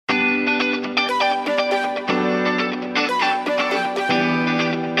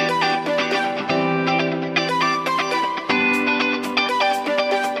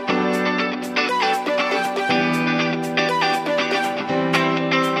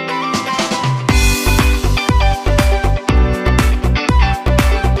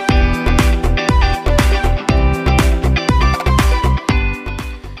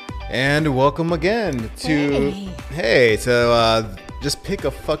And welcome again to... Hey, so just pick a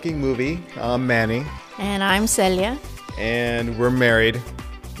fucking movie. I'm Manny. And I'm Celia. And we're married,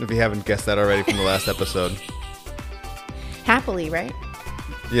 if you haven't guessed that already from the last episode. Happily, right?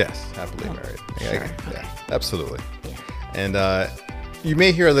 Yes, happily married. Sure. Yeah, absolutely. Yeah. And you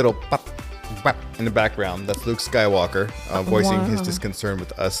may hear a little pop, pop in the background. That's Luke Skywalker voicing his disconcern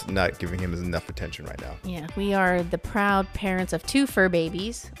with us not giving him enough attention right now. Yeah, we are the proud parents of two fur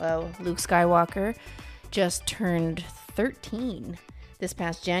babies. Luke Skywalker just turned 13 this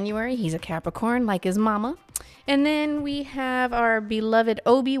past January. He's a Capricorn like his mama. And then we have our beloved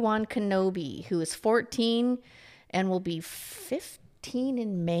Obi-Wan Kenobi, who is 14 and will be 15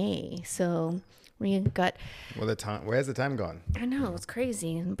 in May. So we got... Well, where has the time gone? I know, it's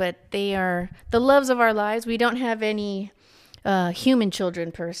crazy. But they are the loves of our lives. We don't have any human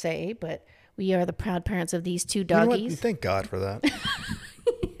children per se, but we are the proud parents of these two doggies. You know what? Thank God for that.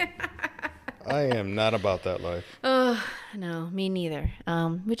 I am not about that life. No, me neither.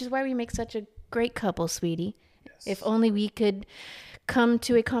 Which is why we make such a great couple, sweetie. Yes. If only we could come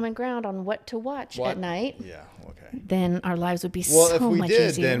to a common ground on what to watch at night. Yeah, okay. Then our lives would be Well, so if we much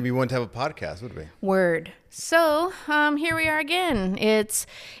did, easier. then we wouldn't have a podcast, would we? Word. So, here we are again. It's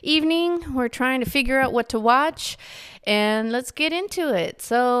evening. We're trying to figure out what to watch, and let's get into it.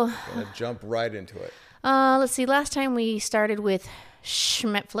 So, Gonna jump right into it. let's see. Last time we started with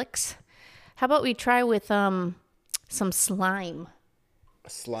Schmetflix. How about we try with some slime?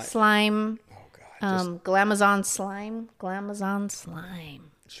 Slime. Oh God. Glamazon slime. Glamazon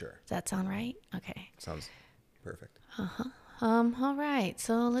slime. Sure. Does that sound right? Okay. Sounds perfect. All right.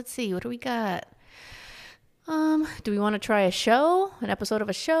 So let's see. What do we got? Do we want to try a show? An episode of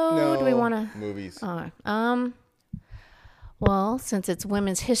a show? No, Do we want to movies. Well, since it's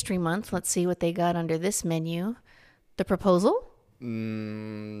Women's History Month, let's see what they got under this menu. The Proposal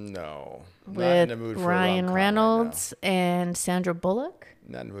No. Not in with the mood for Ryan a rom-com Reynolds and Sandra Bullock. Right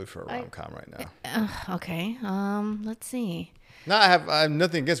now. Not in the mood for a rom-com right now. Okay. Let's see. No, I have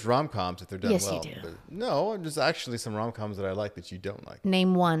nothing against rom-coms if they're done Yes, well. you do. But no, there's actually some rom-coms that I like that you don't like.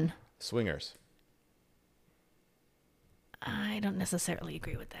 Name one. Swingers. I don't necessarily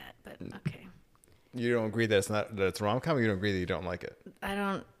agree with that, but okay. You don't agree that it's a rom-com, or you don't agree that you don't like it?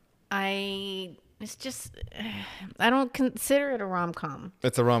 It's just, I don't consider it a rom-com.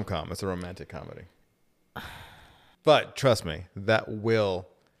 It's a rom-com. It's a romantic comedy. But trust me, that will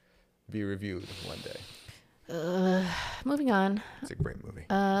be reviewed one day. Moving on. It's a great movie.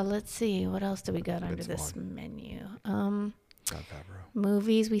 Let's see. What else do we got under Vince this Vaughn. menu? John Favreau.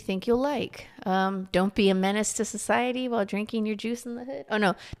 Movies we think you'll like. Don't be a menace to society while drinking your juice in the hood. Oh,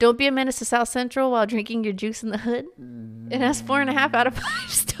 no. Don't be a menace to South Central while drinking your juice in the hood. It has 4.5 out of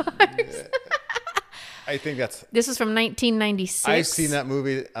 5 stars. I think that's... This is from 1996. I've seen that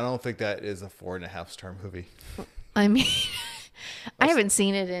movie. I don't think that is a 4.5-star movie. I mean, I haven't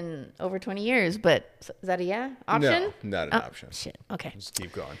seen it in over 20 years, but is that a option? No, not an option. Shit. Okay. Just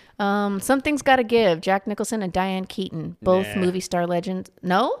keep going. Something's Gotta Give. Jack Nicholson and Diane Keaton, both Nah. movie star legends.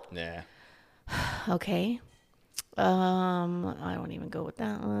 No? Nah. Okay. I won't even go with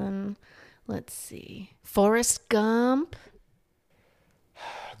that one. Let's see. Forrest Gump.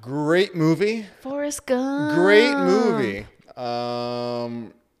 Great movie. Forrest Gump. Great movie.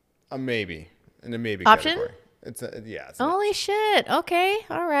 A maybe. In the maybe Option? category. It's a Holy shit. Okay.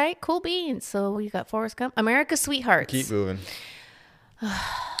 All right. Cool beans. So we got Forrest Gump. America's Sweethearts. Keep moving.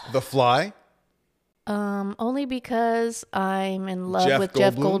 The Fly. Only because I'm in love Jeff with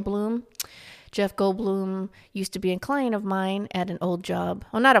Jeff Goldblum? Goldblum. Jeff Goldblum used to be a client of mine at an old job.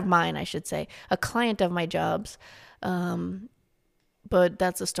 Well, not of mine, I should say. A client of my job's. But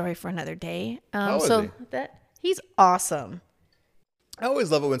that's a story for another day. How is he? He's awesome. I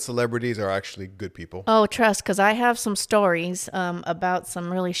always love it when celebrities are actually good people. Oh, trust, because I have some stories about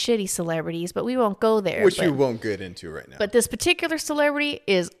some really shitty celebrities, but we won't go there. Which we won't get into right now. But this particular celebrity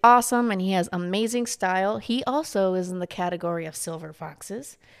is awesome, and he has amazing style. He also is in the category of silver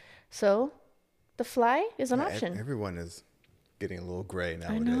foxes. So, The Fly is an option. Everyone is getting a little gray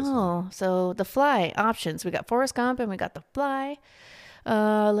nowadays. I know. So, The Fly, options. We got Forrest Gump, and we got The Fly.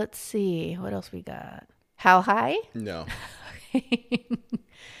 Let's see. What else we got? How High? No.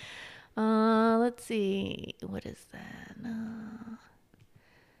 Let's see. What is that?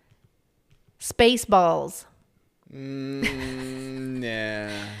 Spaceballs. Nah.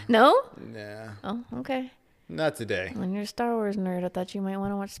 No? Nah. Oh, okay. Not today. When you're a Star Wars nerd, I thought you might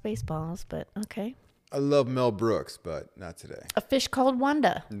want to watch Spaceballs, but okay. I love Mel Brooks, but not today. A Fish Called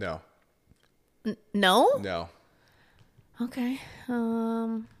Wanda. No. No? No. Okay.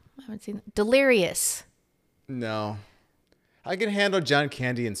 I haven't seen Delirious. No. I can handle John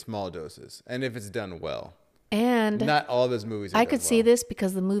Candy in small doses, and if it's done well. And Not all of his movies are I done could see well. this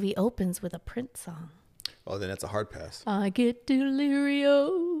because the movie opens with a Prince song. Oh, then that's a hard pass. I get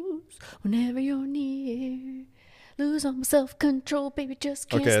delirious whenever you're near. Lose all my self-control, baby, just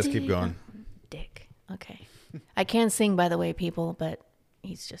can't Okay, let's stay. keep going. Dick. Okay. I can't sing, by the way, people, but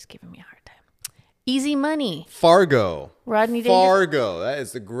he's just giving me a hard time. Easy Money. Fargo. Rodney Dangerfield. Fargo. That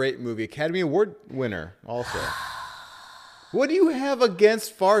is a great movie. Academy Award winner also. What do you have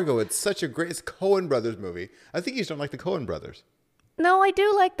against Fargo? It's such a great... It's Coen Brothers movie. I think you just don't like the Coen Brothers. No, I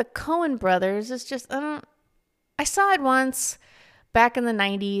do like the Coen Brothers. It's just, I saw it once back in the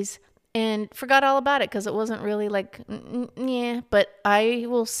 90s and forgot all about it because it wasn't really like, yeah. But I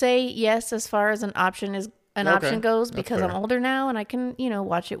will say yes as far as an option goes because fair. I'm older now and I can,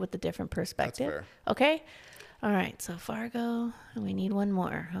 watch it with a different perspective. fair. Okay? All right, so Fargo, and we need one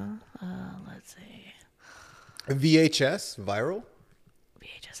more, huh? Let's see. VHS, Viral.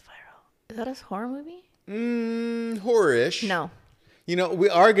 VHS Viral. Is that a horror movie? Horror-ish. No. We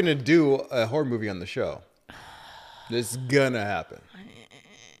are going to do a horror movie on the show. It's going to happen.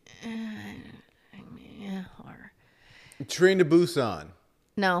 Yeah, horror. Train to Busan.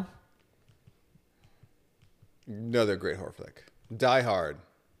 No. Another great horror flick. Die Hard.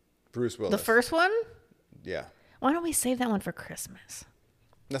 Bruce Willis. The first one? Yeah. Why don't we save that one for Christmas?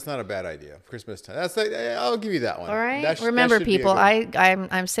 That's not a bad idea. Christmas time. I'll give you that one. All right. That Remember, should be a people, good-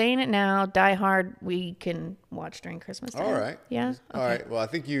 I'm saying it now. Die Hard, we can watch during Christmas time. All right. Yeah. All right. Well, I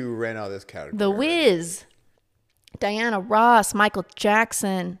think you ran out of this category. The Wiz, Diana Ross, Michael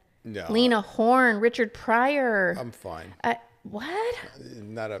Jackson, No. Lena Horne, Richard Pryor. I'm fine. What?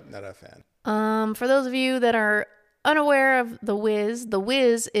 Not a fan. For those of you that are unaware of The Wiz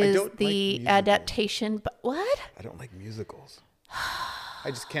is don't the like musicals. adaptation. But what? I don't like musicals. I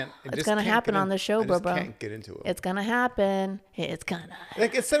just can't. It's gonna happen on the show, I just bro. can't get into it. It's gonna happen. It's gonna.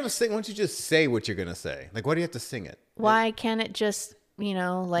 Like, instead of saying, why don't you just say what you're gonna say? Like, why do you have to sing it? Why can't it just,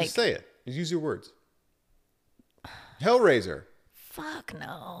 like. Just say it. Just use your words. Hellraiser. Fuck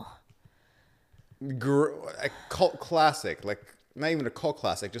no. A cult classic. Like, not even a cult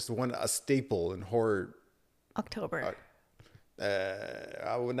classic, just a staple in horror. October.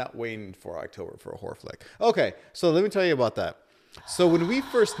 I was not waiting for October for a horror flick. Okay, so let me tell you about that. So when we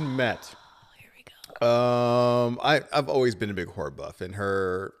first met, Here we go. I've always been a big horror buff, and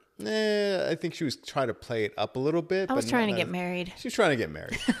I think she was trying to play it up a little bit. I was but trying to not get as- married. She was trying to get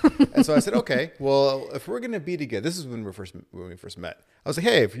married, and so I said, okay, well, if we're gonna be together, this is when we first met. I was like,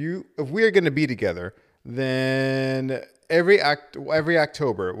 hey, if we are gonna be together, then every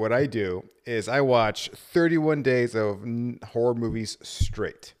October, what I do is I watch 31 days of horror movies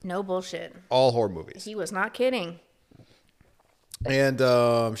straight, No bullshit. all horror movies. He was not kidding. And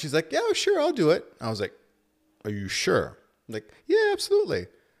she's like, yeah, sure, I'll do it. I was like, are you sure? I'm like, yeah, absolutely.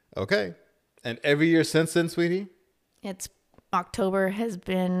 Okay. And every year since then, sweetie? October has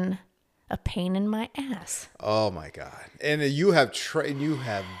been a pain in my ass. Oh, my God. And you have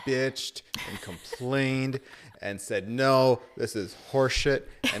bitched and complained and said, no, this is horseshit.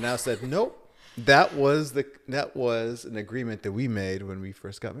 And now said, nope. That was an agreement that we made when we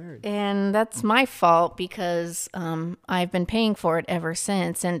first got married. And that's my fault because I've been paying for it ever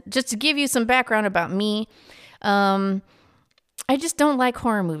since. And just to give you some background about me, I just don't like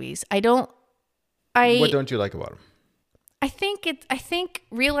horror movies. What don't you like about them? I think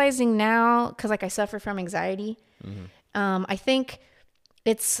realizing now, because I suffer from anxiety, I think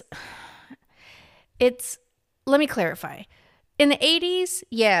it's, let me clarify. In the 80s,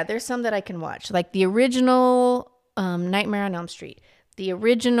 yeah, there's some that I can watch. Like the original Nightmare on Elm Street. The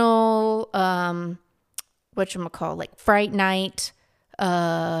original, whatchamacall, like Fright Night.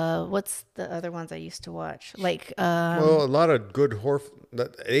 What's the other ones I used to watch? Like, well, a lot of good horror. The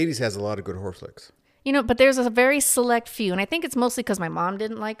 80s has a lot of good horror flicks. but there's a very select few. And I think it's mostly because my mom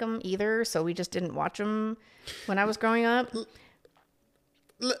didn't like them either. So we just didn't watch them when I was growing up.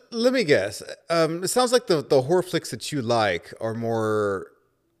 Let me guess. It sounds like the horror flicks that you like are more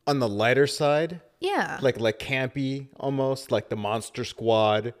on the lighter side. Yeah. Like campy almost, like the Monster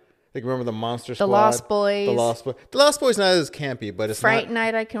Squad. Like, remember the Monster Squad? Lost Boys. The Lost Boys not as campy, but it's Fright not.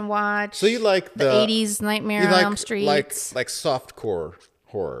 Night I can watch. So you like the 80s Nightmare on Elm Street. like softcore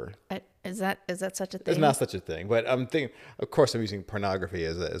horror. Is that such a thing? It's not such a thing, but I'm thinking. Of course, I'm using pornography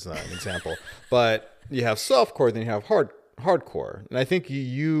as an example. But you have softcore, then you have hardcore, and I think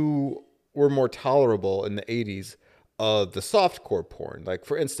you were more tolerable in the 80s of the softcore porn. Like,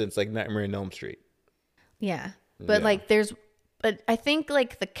 for instance, like Nightmare on Elm Street. Yeah. But Yeah. but I think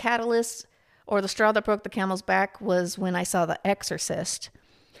like the catalyst or the straw that broke the camel's back was when I saw The Exorcist.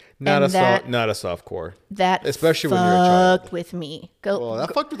 Not And not a soft core. that Especially when you're a child. fucked with me. Well,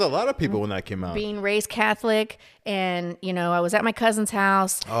 that fucked with a lot of people when that came out. Being raised Catholic, and I was at my cousin's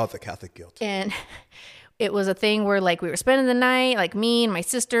house, Oh, the Catholic guilt. and it was a thing where like we were spending the night, like me and my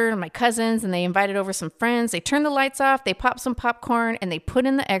sister and my cousins, and they invited over some friends. They turned the lights off, they popped some popcorn, and they put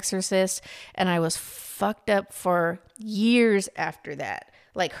in The Exorcist, and I was fucked up for years after that.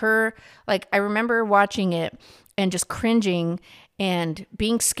 I remember watching it and just cringing and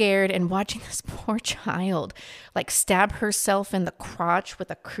being scared and watching this poor child like stab herself in the crotch with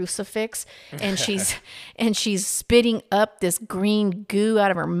a crucifix, and she's spitting up this green goo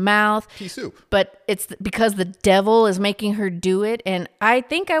out of her mouth. Pea soup. But it's because the devil is making her do it. And I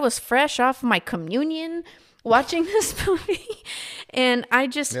think I was fresh off of my communion watching this movie, and I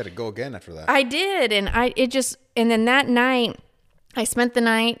just You had to go again after that. I did, and then that night I spent the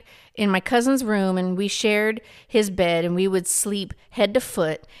night in my cousin's room, and we shared his bed, and we would sleep head to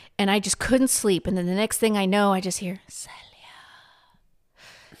foot, and I just couldn't sleep. And then the next thing I know, I just hear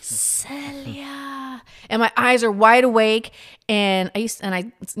Celia, and my eyes are wide awake. And I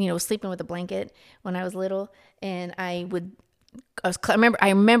was sleeping with a blanket when I was little, and I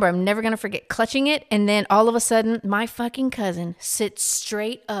remember I'm never gonna forget clutching it, and then all of a sudden my fucking cousin sits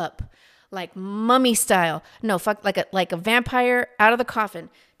straight up, like mummy style. No, fuck, like a vampire out of the coffin.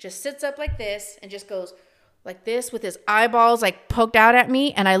 Just sits up like this and just goes like this with his eyeballs like poked out at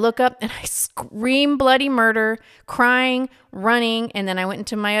me. And I look up and I scream bloody murder, crying, running. And then I went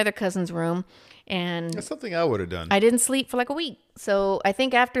into my other cousin's room, and That's something I would have done. I didn't sleep for like a week. So I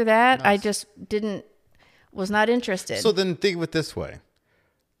think after that, I just was not interested. So then think of it this way.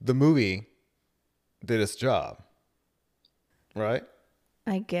 The movie did its job, right?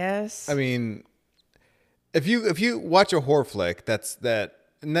 I guess. I mean, if you watch a horror flick that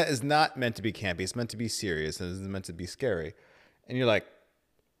is not meant to be campy, it's meant to be serious, and it's meant to be scary, and you're like,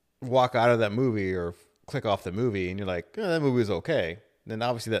 walk out of that movie or click off the movie, and you're like, oh, that movie was okay, then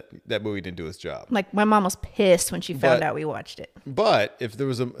obviously that movie didn't do its job. Like my mom was pissed when she found out we watched it. But if there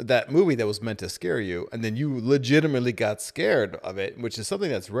was that movie that was meant to scare you, and then you legitimately got scared of it, which is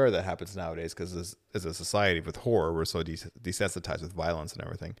something that's rare that happens nowadays, because as a society with horror, we're so desensitized with violence and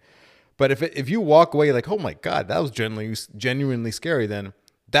everything. But if you walk away like, oh my God, that was genuinely scary, then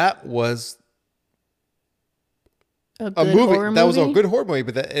that was a movie. That was a good horror movie,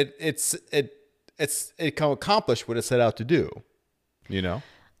 but that it accomplished what it set out to do. I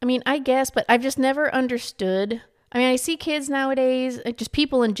mean, I guess, but I've just never understood. I mean, I see kids nowadays, just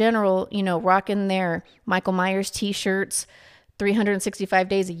people in general, rocking their Michael Myers t-shirts 365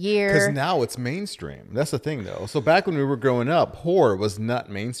 days a year. Because now it's mainstream. That's the thing, though. So back when we were growing up, horror was not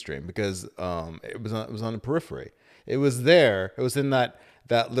mainstream because it was on the periphery. It was there. It was in that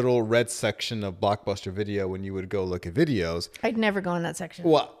little red section of Blockbuster Video when you would go look at videos. I'd never go in that section.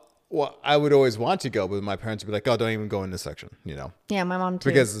 Well, I would always want to go, but my parents would be like, "Oh, don't even go in this section," Yeah, my mom too.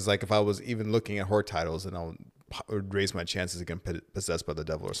 Because it's like if I was even looking at horror titles, then I would raise my chances of getting possessed by the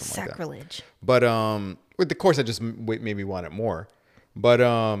devil or something Sacrilege. like that. But with the course, that just made me want it more. But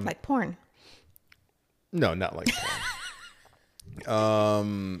like porn. No, not like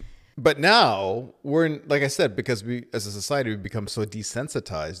porn. But now like I said, because we as a society we've become so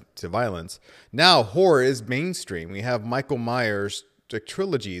desensitized to violence. Now horror is mainstream. We have Michael Myers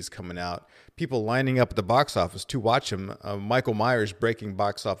trilogies coming out, people lining up at the box office to watch him. Michael Myers breaking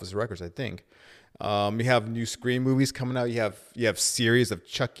box office records, I think. You have new Scream movies coming out. You have series of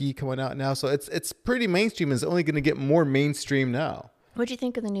Chucky coming out now. So it's pretty mainstream. It's only going to get more mainstream now. What'd you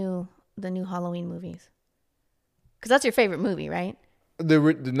think of the new Halloween movies? Because that's your favorite movie, right? The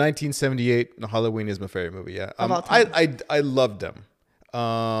 1978 Halloween is my favorite movie. Yeah, of all time. I loved them.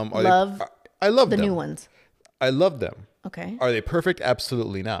 I love the them. new ones. I love them. Okay. Are they perfect?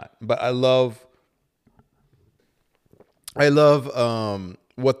 Absolutely not. But I love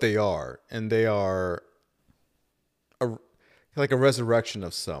what they are, and they are like a resurrection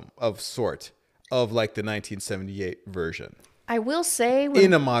of sort of like the 1978 version. I will say,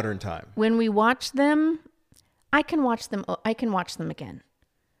 in a modern time, when we watch them, I can watch them again.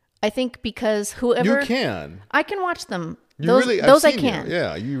 I think because whoever you can, I can watch them. Those I can.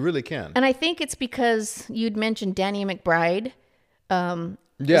 Yeah, you really can. And I think it's because you'd mentioned Danny McBride.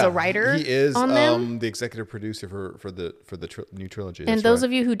 Is a writer. He is on them. The executive producer for the new trilogy. And those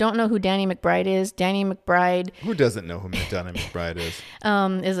of you who don't know who Danny McBride is, Danny McBride. Who doesn't know who Danny McBride is?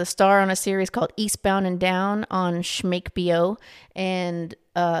 Is a star on a series called Eastbound and Down on Schmake.bo, and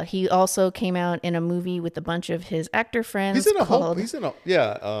he also came out in a movie with a bunch of his actor friends. This Is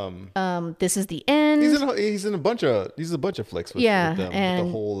the End. He's in a bunch of flicks. With them, and with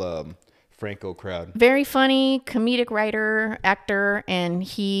the whole Franco crowd. Very funny, comedic writer, actor, and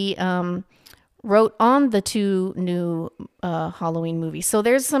he wrote on the two new Halloween movies. So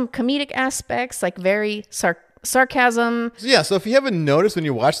there's some comedic aspects, like very sarcasm. So yeah, so if you haven't noticed when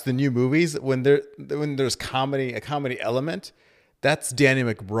you watch the new movies, when there's a comedy element, that's Danny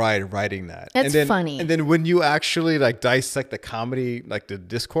McBride writing that. That's then, funny. And then when you actually like dissect the comedy, like the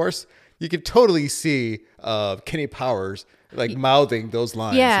discourse, you can totally see Kenny Powers like mouthing those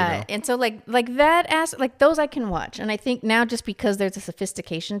lines. Yeah, you know? and so like that like those I can watch, and I think now just because there's a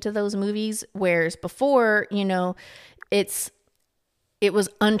sophistication to those movies, whereas before, it was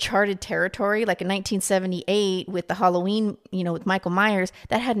uncharted territory. Like in 1978 with the Halloween, with Michael Myers,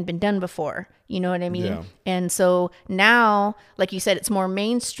 that hadn't been done before. You know what I mean? Yeah. And so now, like you said, it's more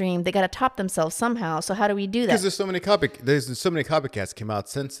mainstream. They got to top themselves somehow. So how do we do that? Because there's so many copycats came out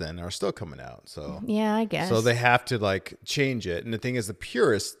since then, or are still coming out. So Yeah, I guess. So they have to like change it. And the thing is, the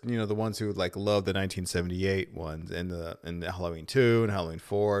purists, the ones who like love the 1978 ones and the Halloween 2 and Halloween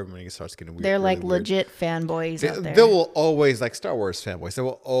 4, when it starts getting weird, They're really like weird. legit fanboys out there. They will always, like Star Wars fanboys, they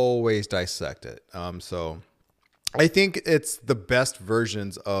will always dissect it. So I think it's the best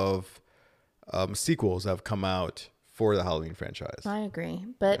versions of sequels that have come out for the Halloween franchise. I agree,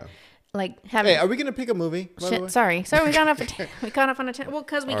 but like having. Hey, are we gonna pick a movie? By the way? Sorry, we got off. We got off on a tangent. Well,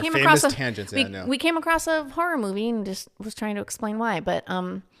 because we Our came famous across tangents, yeah, I know. we came across a horror movie and just was trying to explain why. But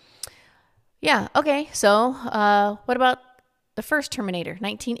yeah, okay. So what about the first Terminator,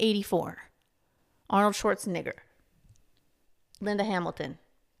 1984? Arnold Schwarzenegger, Linda Hamilton,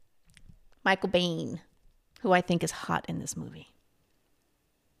 Michael Biehn, who I think is hot in this movie.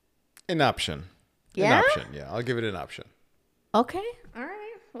 An option. Yeah? An option. Yeah, I'll give it an option. Okay, all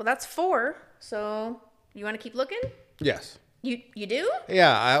right. Well, that's 4. So you want to keep looking? Yes. You do?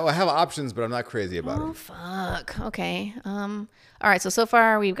 Yeah, I have options, but I'm not crazy about Oh them. fuck. Okay. All right. So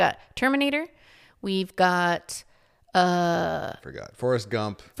far we've got Terminator. We've got Forgot. Forrest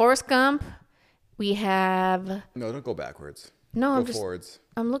Gump. Forrest Gump. We have No, don't go backwards. no. Go forwards.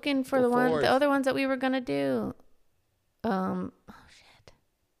 I'm looking for Go forwards. the other ones that we were gonna do. Oh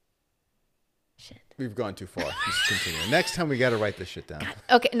shit. We've gone too far. Just continue. Next time we got to write this shit down.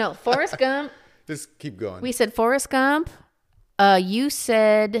 Okay. No. Forrest Gump. Just keep going. We said Forrest Gump. You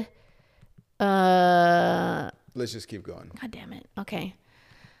said. God Let's just keep going. damn it. Okay.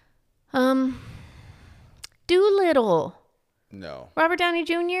 Doolittle. No. Robert Downey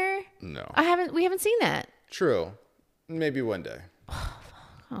Jr. No. We haven't seen that. True. Maybe one day.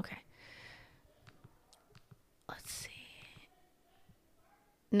 Okay. Let's see.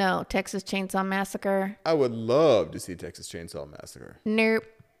 No, Texas Chainsaw Massacre. I would love to see Texas Chainsaw Massacre. Nope.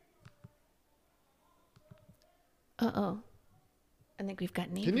 Uh-oh. I think we've got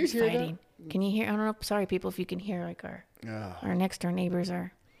neighbors Can you hear that? fighting. Can you hear? I don't know. Sorry, people, if you can hear like our next door neighbors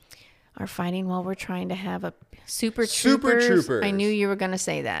are fighting while we're trying to have a Super Troopers. I knew you were going to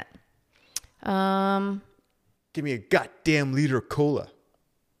say that. Give me a goddamn liter of cola.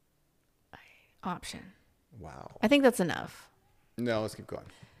 Option. Wow. I think that's enough. No, let's keep going.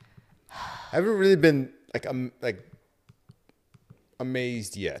 I haven't really been like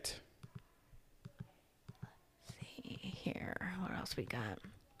amazed yet. Here, what else we got?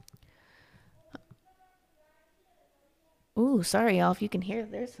 Ooh, sorry, y'all. If you can hear,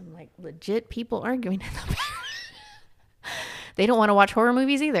 there's some like legit people arguing in the back. They don't want to watch horror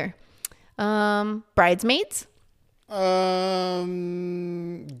movies either. Bridesmaids. Good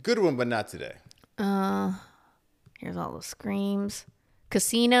one, but not today. Here's all the screams.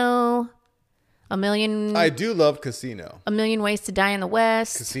 Casino. A Million I do love Casino. Ways to Die in the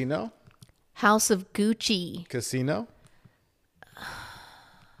West. Casino? House of Gucci. Casino?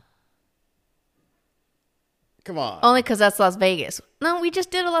 Come on. Only because that's Las Vegas. No, we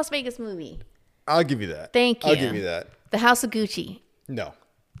just did a Las Vegas movie. I'll give you that. Thank you. I'll give you that. The House of Gucci. No.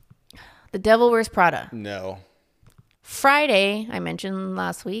 The Devil Wears Prada. No. Friday, I mentioned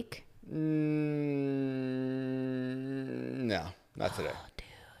last week. No, not today. Oh,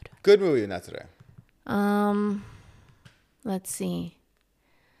 dude. Good movie, not today. Let's see.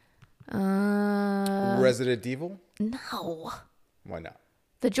 Resident Evil? No. Why not?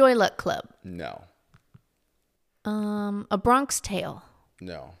 The Joy Luck Club. No. A Bronx Tale.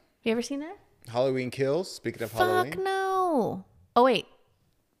 No. You ever seen that? Halloween Kills? Speaking of Fuck Halloween? no. Oh wait,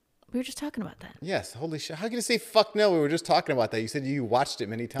 we were just talking about that. Yes. Holy shit. How can you say fuck no? We were just talking about that. You said you watched it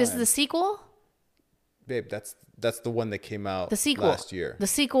many times. This is the sequel. Babe, that's the one that came out The sequel. last year. The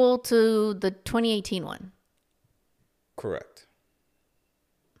sequel to the 2018 one. Correct.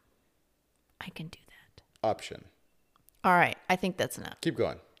 I can do that. Option. All right, I think that's enough. Keep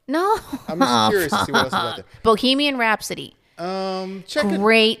going. No. I'm just curious to see what else is out there. Bohemian Rhapsody. Check it.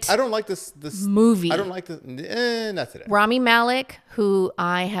 Great I don't like this movie. I don't like this. Not today. Rami Malek, who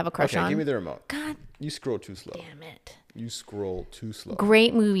I have a crush Okay, on. give me the remote. God You scroll too slow. damn it. You scroll too slow.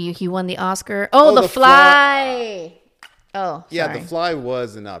 Great movie. He won the Oscar. Oh, Oh, The Fly. Oh, Yeah, sorry. The Fly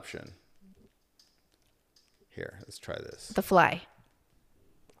was an option. Here, let's try this. The Fly.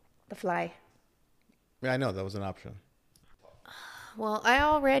 The Fly. Yeah, I know that was an option. Well, I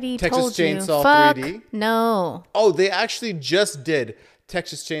already Texas told you. Chainsaw Fuck 3D? no. Oh, they actually just did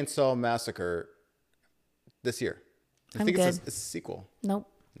Texas Chainsaw Massacre this year. I I'm think good. it's a sequel. Nope.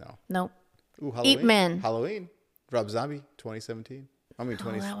 No. Nope. Ooh, Halloween. Eat Men. Halloween. Rob Zombie, 2017. I mean, Oh,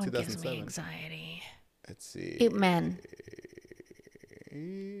 20, that one gives me 2007. anxiety. Let's see. Ape Men.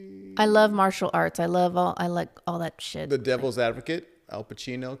 I love martial arts. I like all that shit. The Devil's Advocate, Al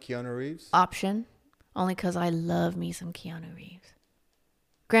Pacino, Keanu Reeves. Option. Only because I love me some Keanu Reeves.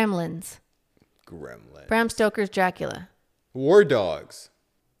 Gremlins. Gremlin. Bram Stoker's Dracula. War Dogs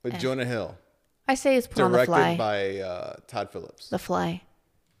with Jonah Hill. I say it's put on The Fly. Directed by Todd Phillips. The Fly.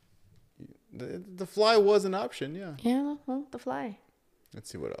 The Fly was an option, yeah. Yeah, well, The Fly. Let's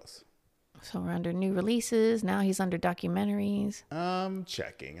see what else. So we're under new releases. Now he's under documentaries. I'm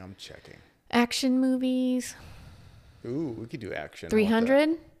checking. Action movies. Ooh, we could do action.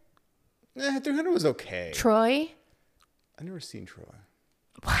 300. 300 was okay. Troy. I've never seen Troy.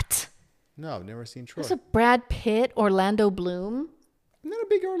 What? No, I've never seen Troy. There's a Brad Pitt, Orlando Bloom. I'm not a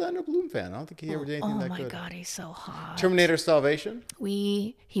big Orlando Bloom fan. I don't think he ever did anything that Oh my good. God, he's so hot. Terminator Salvation.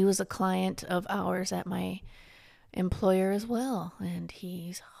 He was a client of ours at my employer as well, and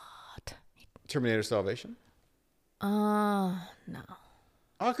he's hot. Terminator Salvation. No.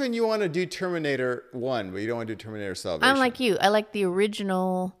 How can you want to do Terminator 1, but you don't want to do Terminator Salvation? I'm like you. I like the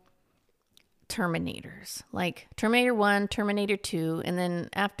original Terminators. Like Terminator 1, Terminator 2, and then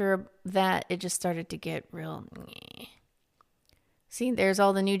after that, it just started to get real. Meh. See, there's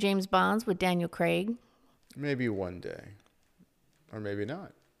all the new James Bonds with Daniel Craig. Maybe one day. Or maybe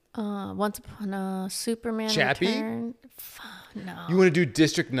not. Once Upon a Superman Chappie? Return. No. You want to do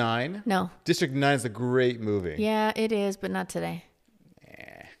District 9? No. District 9 is a great movie. Yeah, it is, but not today.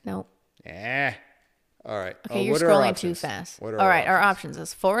 Nope. All right. Okay, you're what are our scrolling too options? fast. What are All right, our options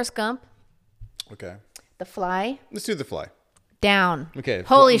is Forrest Gump, Okay. The Fly, Let's do The Fly. Down. Okay.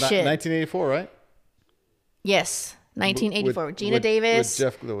 Holy Fl- shit. 1984, right? Yes, 1984. With- Gina with Davis,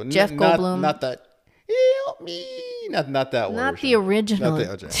 Jeff Jeff Goldblum. Not that. Help me. Not that one. Not the original. Not the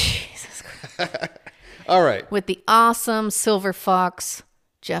original. Jesus Christ. All right. With the awesome Silver Fox,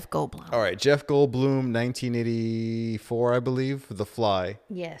 Jeff Goldblum. All right. Jeff Goldblum, 1984, I believe, The Fly.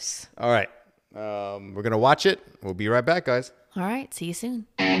 Yes. All right. We're going to watch it. We'll be right back, guys. All right. See you soon.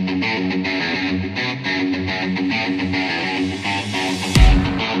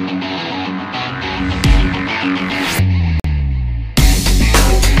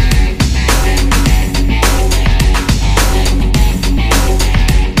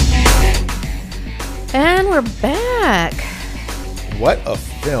 And we're back. What a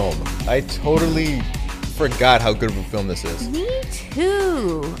film. I totally forgot how good of a film this is. Me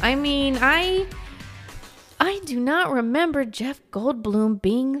too. I mean, I do not remember Jeff Goldblum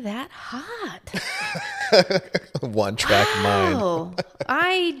being that hot. One track mind. Oh,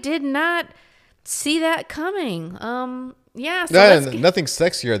 I did not see that coming. Yeah. So let's get, Nothing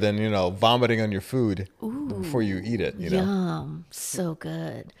sexier than, vomiting on your food before you eat it, yum, so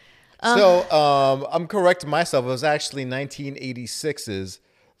good. So, I'm correct myself. It was actually 1986's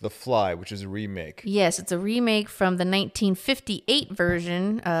The Fly, which is a remake. Yes, it's a remake from the 1958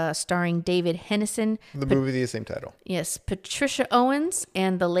 version, starring David Hennison. The movie, the same title. Yes, Patricia Owens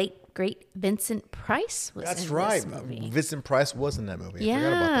and the late great Vincent Price was That's in right. this movie. Vincent Price was in that movie. I forgot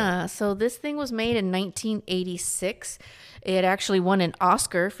about that. Yeah, so this thing was made in 1986. It actually won an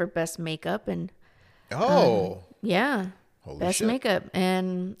Oscar for best makeup and yeah. Holy Best shit. makeup,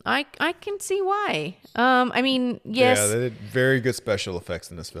 and I can see why. I mean, yes, Yeah, they did very good special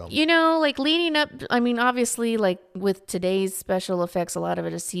effects in this film. like leading up. I mean, obviously, like with today's special effects, a lot of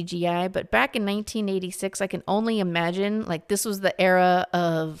it is CGI. But back in 1986, I can only imagine like this was the era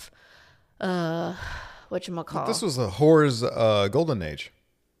of, whatchamacallit. This was a horror's golden age,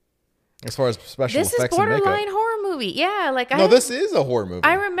 as far as special This is effects and makeup. borderline horror movie. Yeah, like No, this is a horror movie.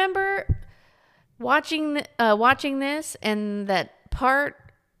 I remember watching this and that part.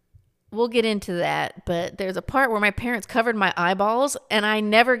 We'll get into that, but there's a part where my parents covered my eyeballs, and I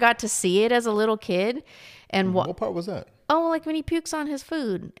never got to see it as a little kid. And What part was that? like when he pukes on his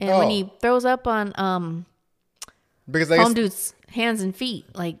food, and when he throws up on Because I guess, home dude's hands and feet,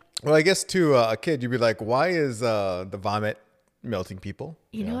 like well, I guess to a kid, you'd be like, "Why is the vomit melting people.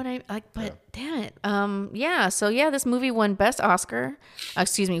 You know what I like? But damn it. Yeah. So yeah, this movie won Best Oscar. Won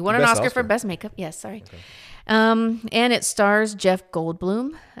an Best Oscar for Oscar. Best Makeup. Yes, sorry. And it stars Jeff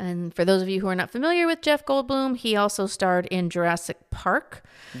Goldblum. And for those of you who are not familiar with Jeff Goldblum, he also starred in Jurassic Park.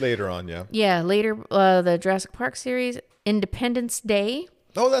 Later on, yeah. Yeah, later the Jurassic Park series, Independence Day.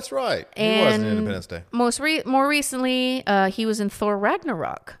 Oh, that's right. He was in Independence Day. More recently, he was in Thor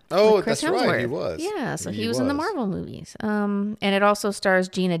Ragnarok. Oh, with Chris that's right. He Hemsworth. was. Yeah, so he He was in the was. Marvel movies. And it also stars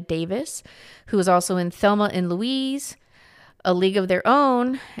Gina Davis, who was also in Thelma and Louise, A League of Their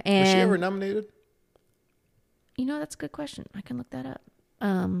Own. And Was she ever nominated? you know, that's a good question. I can look that up.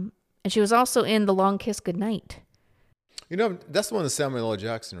 And she was also in The Long Kiss Goodnight. You know, that's the one with Samuel L.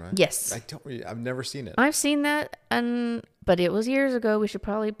 Jackson, right? Yes. I've never seen it. I've seen that, but it was years ago. We should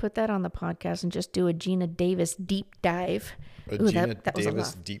probably put that on the podcast and just do a Gina Davis deep dive. A Ooh, Gina that was a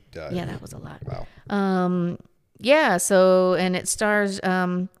Davis lot. deep dive. Yeah, that was a lot. Wow. Yeah, so, and it stars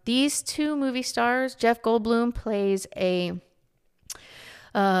these two movie stars. Jeff Goldblum plays a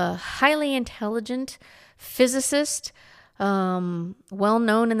highly intelligent physicist, well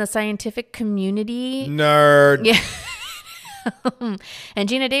known in the scientific community. Nerd. Yeah. And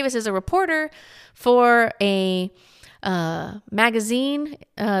Gina Davis is a reporter for a magazine.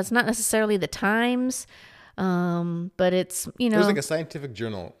 It's not necessarily the Times, but it's, you know. It was like a scientific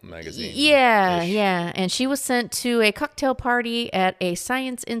journal magazine. Yeah, yeah. And she was sent to a cocktail party at a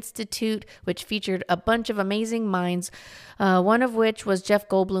science institute, which featured a bunch of amazing minds, one of which was Jeff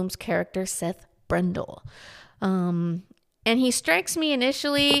Goldblum's character, Seth Brundle. And he strikes me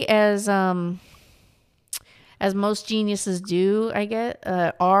initially as most geniuses do, I get,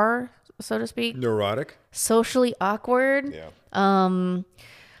 are, so to speak, Neurotic. socially awkward. Yeah.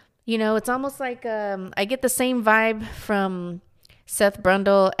 You know, it's almost like I get the same vibe from Seth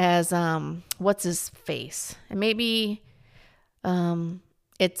Brundle as what's his face, and maybe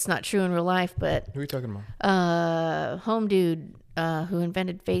it's not true in real life, but Who are you talking about? home dude who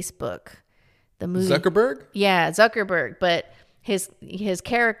invented Facebook, the movie Zuckerberg? Yeah, Zuckerberg, but his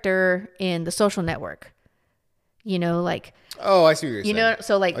character in The Social Network. You know, like, Oh, I see what you're saying. you know,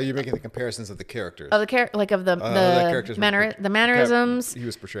 so like Oh, you're making the comparisons of the characters. of the that character's the mannerisms, He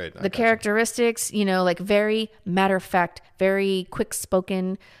was portrayed. the characteristics, you know, like very matter of fact, very quick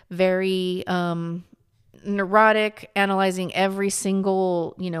spoken, very neurotic, analyzing every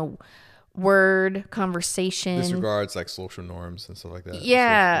single, you know, word, conversation. Disregards like social norms and stuff like that.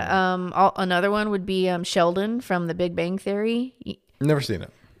 Yeah. Another one would be Sheldon from The Big Bang Theory. Never seen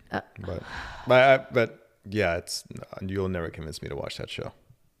it. But yeah, you'll never convince me to watch that show.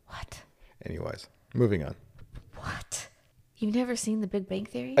 What? Anyways, moving on. What? You've never seen The Big Bang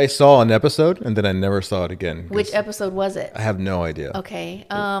Theory? I saw an episode and then I never saw it again. Which episode was it? I have no idea. Okay.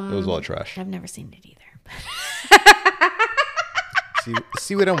 It was all trash. I've never seen it either.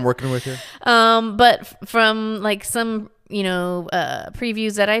 See what I'm working with here? But from like some, you know,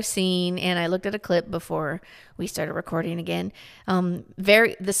 previews that I've seen, and I looked at a clip before we started recording again.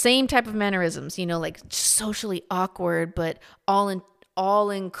 The same type of mannerisms, you know, like socially awkward, but all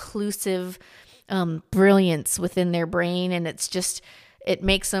inclusive brilliance within their brain, and it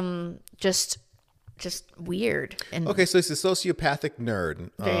makes them just weird. And Okay, so it's a sociopathic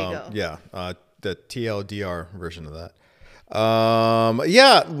nerd. There you go. Yeah, the TLDR version of that.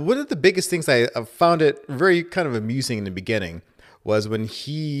 Yeah, one of the biggest things I found it very kind of amusing in the beginning was when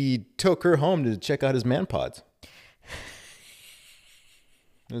he took her home to check out his man pods.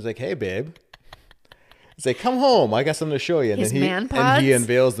 He was like, "Hey, babe." He's like, "Come home. I got something to show you." And His then man and he pods?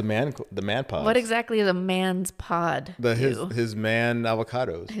 unveils the man pods. what exactly is a man's pod? His man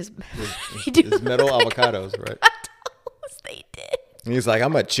avocados. His His metal avocados, right? They did. And he's like,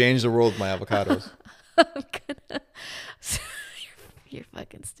 "I'm gonna change the world with my avocados." You're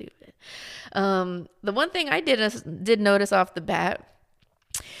fucking stupid. The one thing I did notice off the bat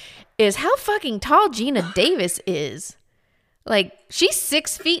is how fucking tall Gina Davis is. Like, she's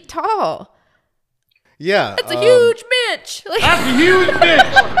 6 feet tall. Yeah, That's a huge bitch. Like, That's a huge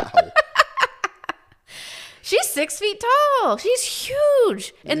bitch. she's 6 feet tall. She's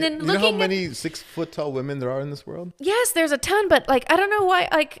huge. And then you know how looking at many 6 foot tall women there are in this world? yes, there's a ton, but like I don't know why.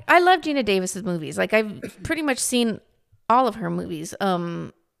 Like I love Gina Davis's movies. Like I've pretty much seen all of her movies.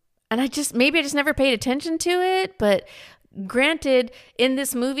 And I just never paid attention to it. But granted, in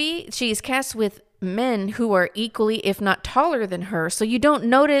this movie, she's cast with men who are equally, if not taller than her. So you don't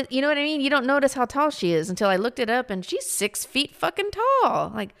notice. You know what I mean? You don't notice how tall she is until I looked it up, and she's 6 feet fucking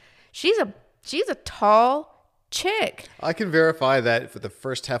tall. Like she's a tall chick. I can verify that for the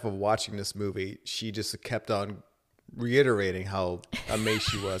first half of watching this movie, she just kept on reiterating how amazed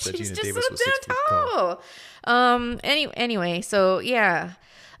she was that She's Gina just Davis so was 6 feet damn tall. tall. Anyway, so yeah.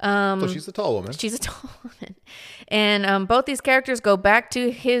 So she's a tall woman. She's a tall woman. And both these characters go back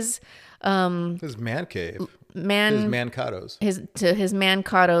to his His man cave. His mancados. his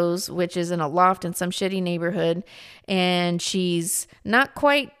mancados, which is in a loft in some shitty neighborhood, and she's not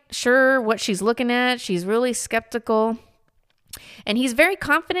quite sure what she's looking at. She's really skeptical. And he's very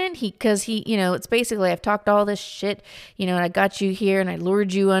confident because he, it's basically, I've talked all this shit, and I got you here and I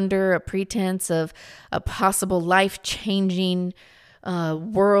lured you under a pretense of a possible life-changing,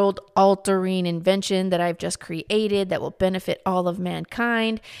 world-altering invention that I've just created that will benefit all of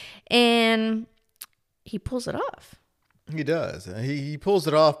mankind. And he pulls it off. He does. He pulls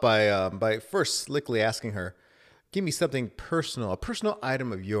it off by first slickly asking her, give me something personal, a personal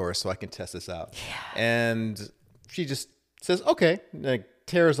item of yours so I can test this out. Yeah. And she just says, okay, like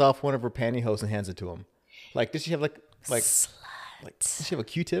tears off one of her pantyhose and hands it to him. Like, did she have like does she have a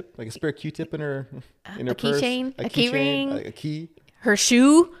Q-tip, like a spare Q-tip in her purse? Keychain, a key key ring, a key, her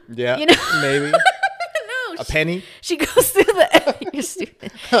shoe? Yeah, maybe. No, a penny. She goes through the you're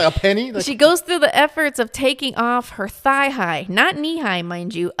stupid. A penny. She goes through the efforts of taking off her thigh high, not knee high,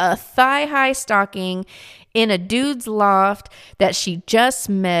 mind you, a thigh high stocking in a dude's loft that she just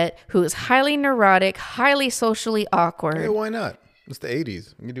met, who is highly neurotic, highly socially awkward. Hey, why not? It's the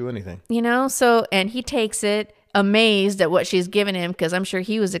 80s. You can do anything. So, and he takes it, amazed at what she's given him, because I'm sure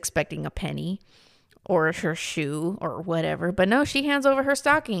he was expecting a penny or her shoe or whatever. But no, she hands over her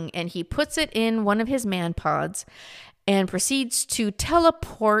stocking, and he puts it in one of his man pods and proceeds to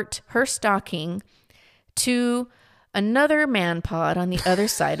teleport her stocking to another man pod on the other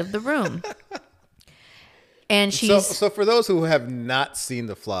side of the room. And she's so for those who have not seen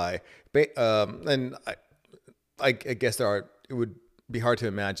The Fly, and I guess it would be hard to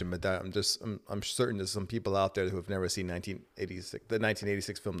imagine, but I'm certain there's some people out there who have never seen the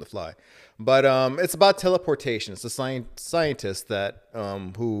 1986 film The Fly. But it's about teleportation. It's a scientist that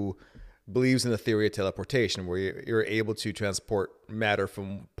who believes in the theory of teleportation, where you're able to transport matter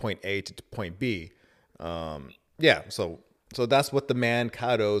from point A to point B. So that's what the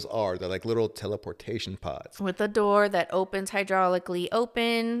mancados are. They're like little teleportation pods. With a door that opens hydraulically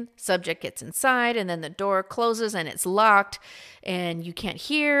open, subject gets inside, and then the door closes and it's locked, and you can't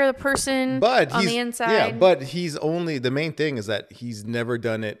hear the person on the inside. Yeah, but the main thing is that he's never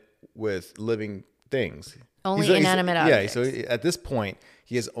done it with living things. Only inanimate objects. Yeah, so at this point,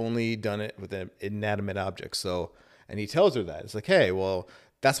 he has only done it with an inanimate object. So, and he tells her that. It's like, hey, well,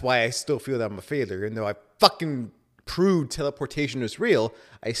 that's why I still feel that I'm a failure, even though I fucking proved teleportation is real.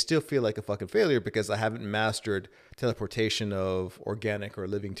 I still feel like a fucking failure because I haven't mastered teleportation of organic or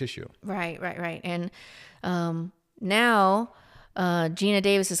living tissue. Right. And now Gina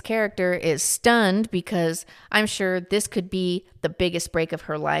Davis's character is stunned because I'm sure this could be the biggest break of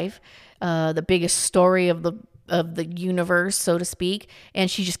her life, the biggest story of the universe, so to speak, and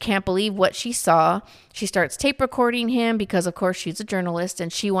she just can't believe what she saw. She starts tape recording him because, of course, she's a journalist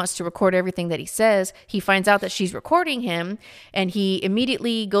and she wants to record everything that he says. He finds out that she's recording him, and he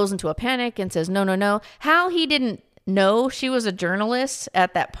immediately goes into a panic and says, no. How he didn't know she was a journalist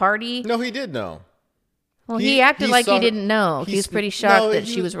at that party? No, he did know. Well, he acted like he didn't know. He was pretty shocked that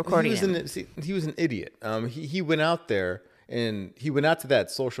she was recording him. He was an idiot. He went out there, and he went out to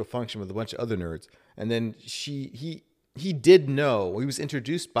that social function with a bunch of other nerds. And then he did know. He was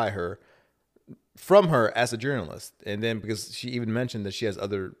introduced by her, from her as a journalist. And then because she even mentioned that she has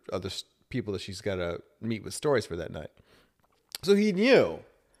other people that she's got to meet with stories for that night. So he knew.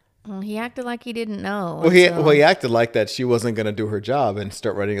 Well, he acted like he didn't know. Well, he acted like that she wasn't going to do her job and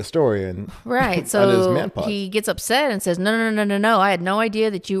start writing a story. And right. So he gets upset and says, no. I had no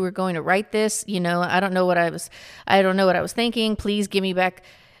idea that you were going to write this. I don't know what I was thinking. Please give me back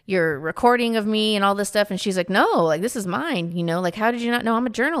your recording of me and all this stuff. And she's like, no, like, this is mine. Like, how did you not know I'm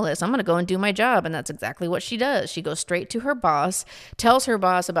a journalist? I'm going to go and do my job. And that's exactly what she does. She goes straight to her boss, tells her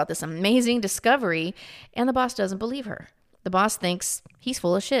boss about this amazing discovery, and the boss doesn't believe her. The boss thinks he's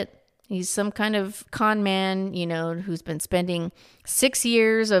full of shit. He's some kind of con man, who's been spending 6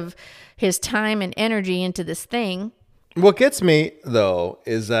 years of his time and energy into this thing. What gets me, though,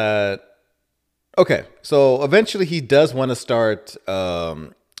 is that, okay, so eventually he does want to start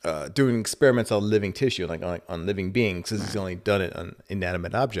doing experiments on living tissue, like on living beings, since he's only done it on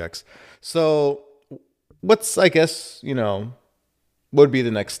inanimate objects. So what's, I guess, what would be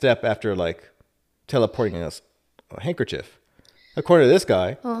the next step after, like, teleporting a handkerchief? According to this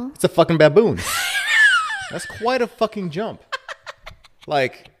guy, It's a fucking baboon. That's quite a fucking jump.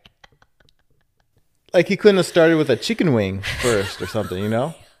 Like he couldn't have started with a chicken wing first or something,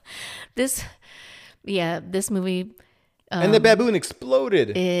 This Yeah, this movie, And the baboon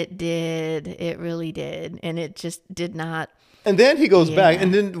exploded. it did. It really did. And it just did not. And then he goes back. Yeah.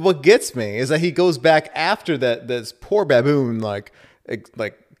 And then what gets me is that he goes back after that. This poor baboon, like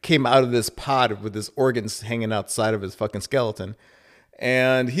came out of this pod with his organs hanging outside of his fucking skeleton.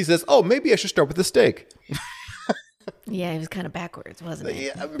 And he says, "Oh, maybe I should start with the steak." Yeah, it was kind of backwards, wasn't it?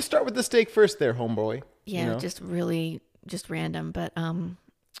 Yeah, I'm gonna start with the steak first, there, homeboy. Yeah, You know? just really just random. But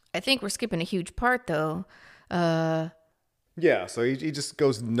I think we're skipping a huge part though. Yeah. So he just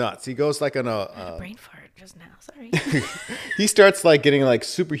goes nuts. He goes like on a. Brain fart just now. Sorry. He starts like getting like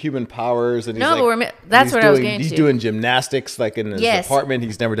superhuman powers, and he's No, like, that's he's what I was doing- getting He's to. doing gymnastics like in his Yes. apartment.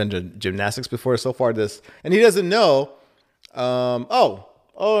 He's never done gymnastics before so far. And he doesn't know. No,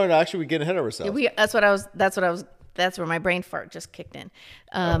 actually, we're getting ahead of ourselves. That's where my brain fart just kicked in.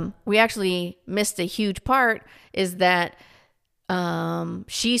 We actually missed a huge part. Is that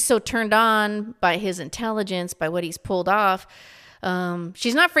she's so turned on by his intelligence, by what he's pulled off.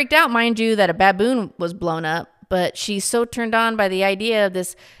 She's not freaked out, mind you, that a baboon was blown up, but she's so turned on by the idea of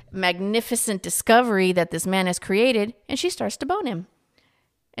this magnificent discovery that this man has created, and she starts to bone him.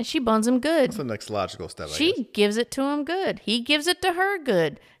 And she bones him good. That's the next logical step. I guess. She gives it to him good. He gives it to her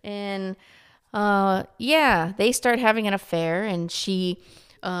good. And yeah, they start having an affair, and she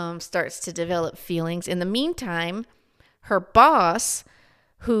starts to develop feelings. In the meantime, her boss,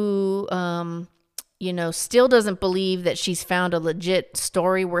 who still doesn't believe that she's found a legit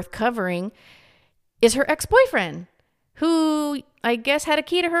story worth covering, is her ex-boyfriend, who I guess had a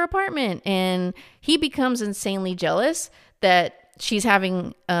key to her apartment. And he becomes insanely jealous that she's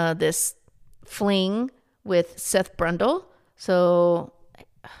having this fling with Seth Brundle. So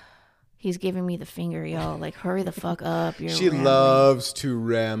he's giving me the finger, y'all. Like, hurry the fuck up. She loves to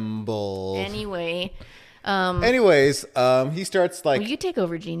ramble. Anyway. Anyways, he starts like. Will you take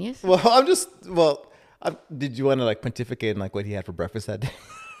over, genius? Did you want to like pontificate on like what he had for breakfast that day?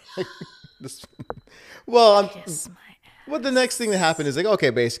 Well, the next thing that happened is like, okay,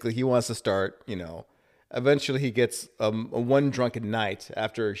 basically he wants to start, eventually he gets one drunken night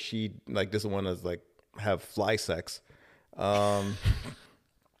after she like doesn't want to like have fly sex.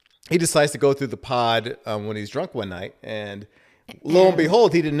 He decides to go through the pod when he's drunk one night, and lo and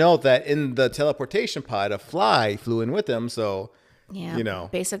behold, he didn't know that in the teleportation pod a fly flew in with him. So yeah,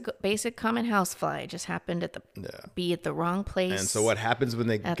 basic common housefly just happened be at the wrong place. And so what happens when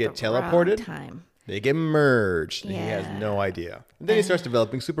they at get the wrong teleported? time. They get merged. And he has Yeah. no idea. And then he starts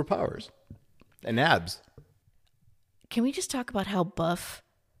developing superpowers and abs. Can we just talk about how buff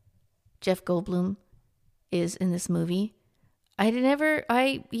Jeff Goldblum is in this movie? Well,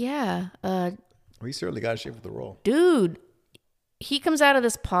 he certainly got in shape for the role. Dude, he comes out of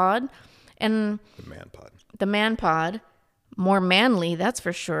this pod, and The man pod. more manly, that's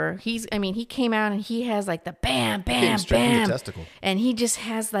for sure. He came out and he has like the bam, Came bam, straight from the bam. testicle. And he just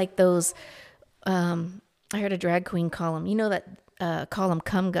has like those, I heard a drag queen call them, call them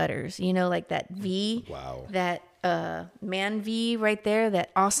cum gutters, like that V. Wow. That man V right there, that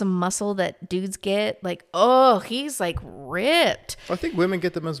awesome muscle that dudes get. Like, oh, he's like ripped. I think women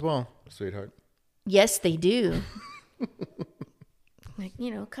get them as well, sweetheart. Yes, they do. Like,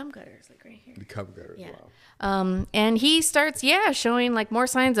 cum gutters, like right here. The cum gutters. Yeah. Wow. And he starts, showing like more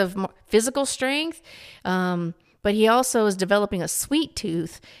signs of physical strength. But he also is developing a sweet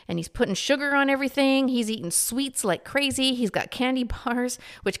tooth, and he's putting sugar on everything. He's eating sweets like crazy. He's got candy bars,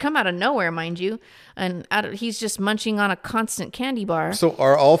 which come out of nowhere, mind you. And he's just munching on a constant candy bar. So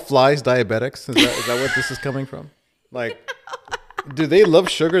are all flies diabetics? Is that what this is coming from? Like, do they love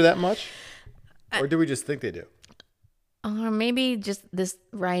sugar that much? Or do we just think they do? Or maybe just this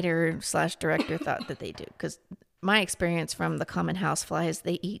writer/director thought that they do. Because my experience from the common housefly is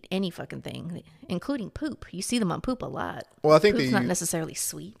they eat any fucking thing, including poop. You see them on poop a lot. Well, I think Poop's they not use- necessarily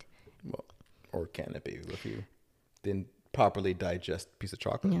sweet. Well, or can it be if you didn't properly digest a piece of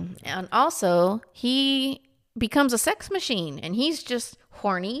chocolate? And also, he becomes a sex machine, and he's just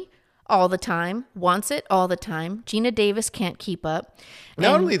horny all the time, wants it all the time. Gina Davis can't keep up.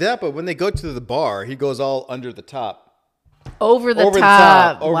 Not And only that, but when they go to the bar, he goes all under the top. over the over the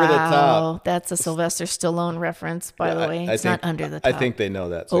top. top, over the top. That's a Sylvester Stallone reference, by the way. It's not under the top. I think they know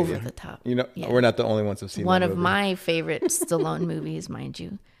that. So Over the top. You know, Yeah. we're not the only ones who've seen One that of movie. my favorite Stallone movies, mind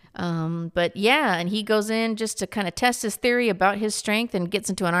you. But yeah, and he goes in just to kind of test his theory about his strength and gets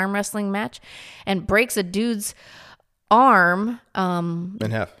into an arm wrestling match and breaks a dude's arm. in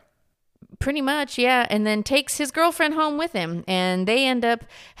half. Pretty much, yeah. And then takes his girlfriend home with him, and they end up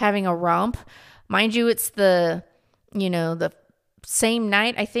having a romp. Mind you, it's the same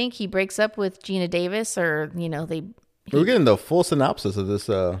night, I think, he breaks up with Gina Davis, or, We're getting the full synopsis of this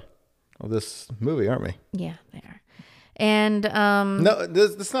of this movie, aren't we? Yeah, they are. And No,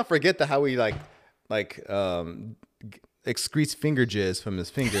 let's not forget how he excretes finger jizz from his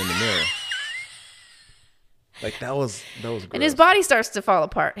finger in the mirror. Like that was gross. and his body starts to fall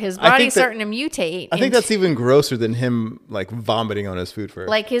apart. His body's starting to mutate. I think that's even grosser than him like vomiting on his food first.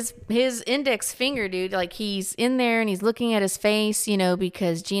 like his index finger, dude. Like he's in there and he's looking at his face,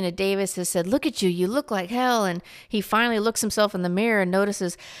 because Gina Davis has said, "Look at you, you look like hell." And he finally looks himself in the mirror and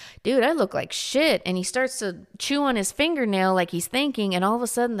notices, dude, I look like shit. And he starts to chew on his fingernail like he's thinking, and all of a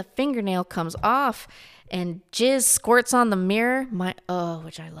sudden the fingernail comes off and jizz squirts on the mirror.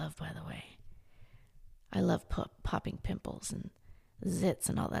 Which I love, by the way. I love popping pimples and zits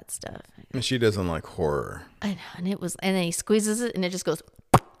and all that stuff. And she doesn't like horror. I know, and then he squeezes it, and it just goes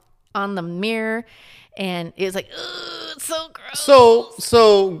on the mirror, and it's like, ugh, it's so gross.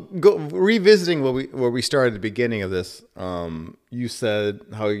 So revisiting where we started at the beginning of this. You said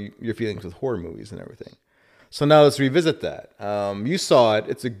how your feelings with horror movies and everything. So now let's revisit that. You saw it.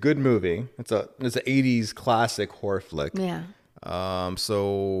 It's a good movie. It's an '80s classic horror flick. Yeah.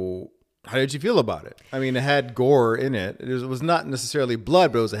 So how did you feel about it? I mean, it had gore in it. It was not necessarily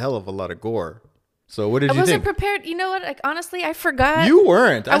blood, but it was a hell of a lot of gore. So what did you think? I wasn't prepared. You know what? Like, honestly, I forgot. You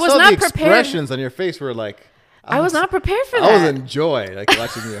weren't. I was saw not the prepared. expressions on your face were like... I was not prepared for that. I was in joy, like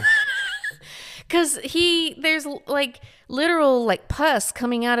watching you. Because there's like literal like pus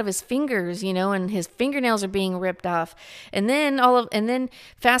coming out of his fingers, and his fingernails are being ripped off. And then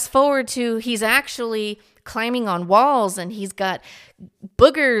fast forward to he's actually climbing on walls, and he's got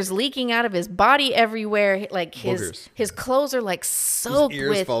boogers leaking out of his body everywhere. Like his clothes are like soaked his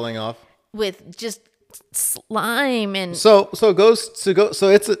ears falling off with just slime and so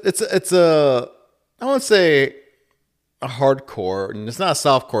it's a I won't say a hardcore, and it's not a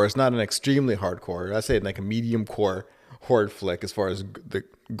softcore. It's not an extremely hardcore. I say like a medium core horror flick as far as the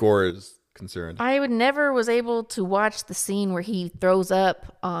gore is concerned. I was able to watch the scene where he throws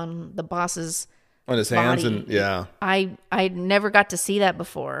up on the boss's on his hands body. And yeah. I never got to see that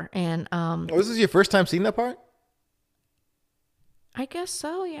before, and this is your first time seeing that part? I guess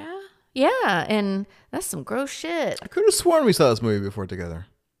so. Yeah, and that's some gross shit. I could have sworn we saw this movie before together.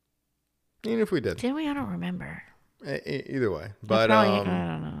 Even if we did. Did we? I don't remember. Either way, but I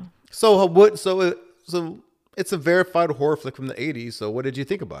don't know. So it's a verified horror flick from the '80s. So what did you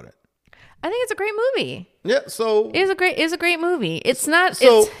think about it? I think it's a great movie. Yeah, so it's a great movie. It's not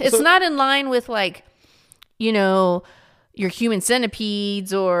it's not in line with like, your Human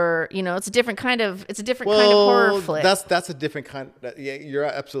Centipedes or it's a different kind of horror flick. That's a different kind. Yeah, you're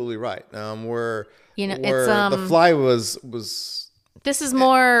absolutely right. Where it's The Fly was. This is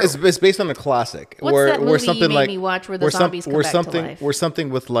more. It's based on a classic. What's that movie you made me watch where the zombies come back to life? Where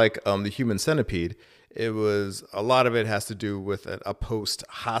something with like the Human Centipede. It was a lot of it has to do with a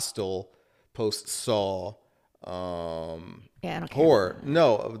post-Hostel, post-Saw horror.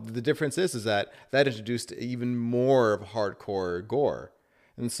 No, the difference is that introduced even more of hardcore gore.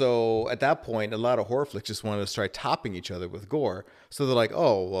 And so at that point, a lot of horror flicks just wanted to start topping each other with gore. So they're like,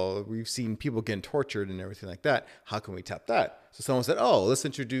 oh, well, we've seen people getting tortured and everything like that. How can we top that? So someone said, oh, let's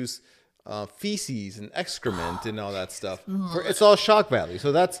introduce feces and excrement and all that stuff. It's all shock value.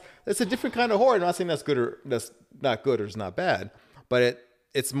 So that's a different kind of horror. I'm not saying that's good or that's not good or it's not bad, but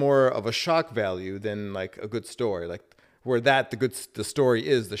it's more of a shock value than like a good story. Like where the story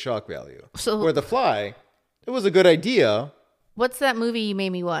is the shock value. So where The Fly, it was a good idea. What's that movie you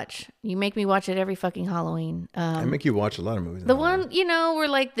made me watch? You make me watch it every fucking Halloween. I make you watch a lot of movies. The one, where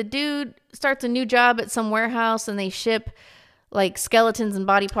like the dude starts a new job at some warehouse and they ship like skeletons and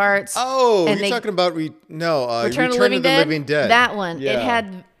body parts. Oh, you're talking about Return of the Living Dead. That one. Yeah. It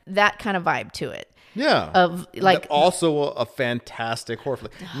had that kind of vibe to it. Yeah. Of like also a fantastic horror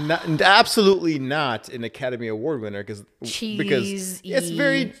flick. Absolutely not an Academy Award winner because it's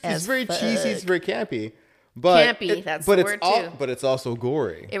very cheesy, it's very campy. But campy, that's the word too. But it's also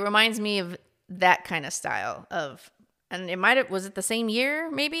gory. It reminds me of that kind of style of, and was it the same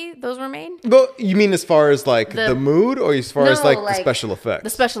year? Maybe those were made. But you mean as far as like the mood, or as far as like the special effects? The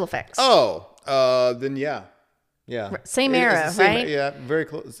special effects. Oh, then yeah. Same era, right? Yeah, very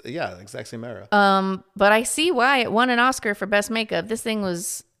close. Yeah, exact same era. But I see why it won an Oscar for best makeup. This thing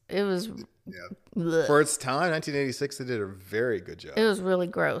was. Yeah. For its time, 1986, they did a very good job. It was really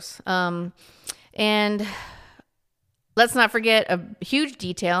gross. And let's not forget a huge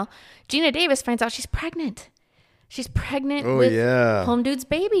detail. Gina Davis finds out she's pregnant. She's pregnant with Home Dude's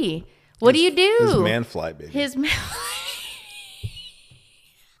baby. What do you do? His man-fly baby. He's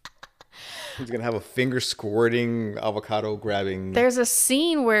going to have a finger-squirting, avocado-grabbing... There's a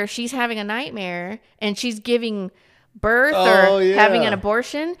scene where she's having a nightmare and she's giving birth Oh, or yeah. having an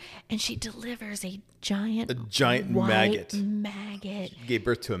abortion, and she delivers a giant maggot. maggot. Gave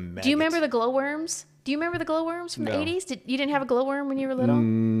birth to a maggot. Do you remember the glowworms? Do you remember the glowworms from the 80s? You didn't have a glowworm when you were little?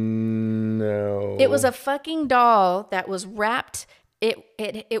 No. It was a fucking doll that was wrapped.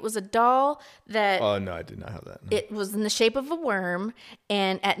 It was a doll that Oh no, I did not have that. No. it was in the shape of a worm,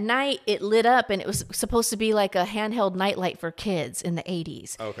 and at night it lit up, and it was supposed to be like a handheld nightlight for kids in the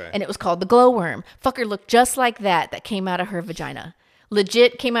 80s. Okay. And it was called the glowworm. Fucker looked just like that came out of her vagina.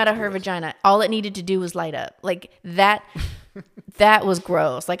 Legit came out of her vagina. All it needed to do was light up. Like that. That was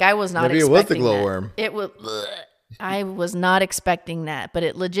gross. Like I was not Maybe it expecting was the that. glowworm. It was. Ugh. I was not expecting that, but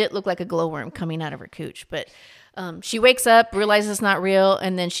it legit looked like a glowworm coming out of her cooch. But she wakes up, realizes it's not real,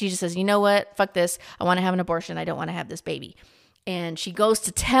 and then she just says, "You know what? Fuck this. I want to have an abortion. I don't want to have this baby." And she goes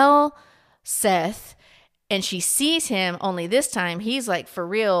to tell Seth, and she sees him. Only this time, he's like for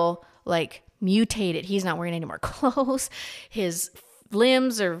real, like mutated. He's not wearing any more clothes. His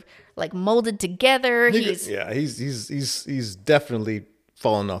limbs are like molded together. He's definitely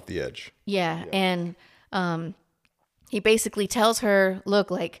fallen off the edge. yeah. And he basically tells her,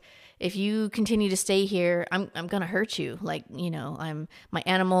 "Look, like if you continue to stay here, I'm gonna hurt you. Like, you know, my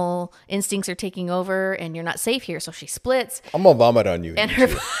animal instincts are taking over, and you're not safe here." So she splits, I'm gonna vomit on you. and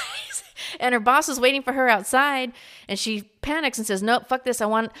her boss is waiting for her outside, and she panics and says, "Nope, fuck this. I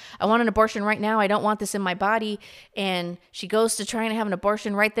want an abortion right now. I don't want this in my body." And she goes to try and have an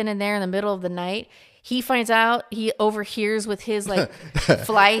abortion right then and there in the middle of the night. He finds out, he overhears with his like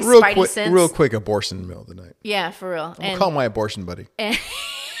fly spidey sense. Real quick abortion in the middle of the night. Yeah, for real. I'll call my abortion buddy. And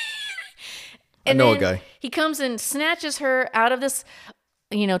I know a then guy. He comes and snatches her out of this,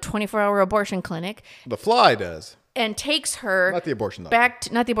 24-hour abortion clinic The fly does. and takes her Not the abortion doctor. back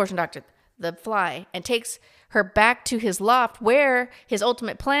to, not the abortion doctor, the fly, and takes her back to his loft where his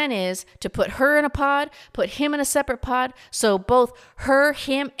ultimate plan is to put her in a pod, put him in a separate pod, so both her,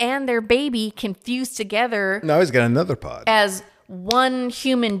 him, and their baby can fuse together Now he's got another pod. as one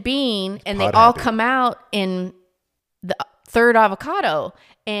human being, and they Pod all happy. come out in the third avocado.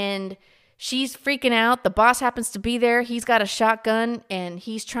 And she's freaking out. The boss happens to be there. He's got a shotgun, and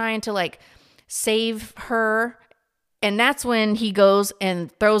he's trying to like save her. And that's when he goes and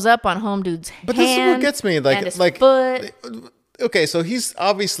throws up on home dude's But this is what hand gets me. and his Like foot. okay, so he's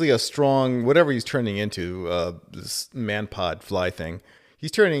obviously a strong, whatever he's turning into, this man pod fly thing.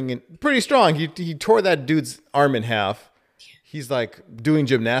 He's turning in pretty strong. He tore that dude's arm in half. He's like doing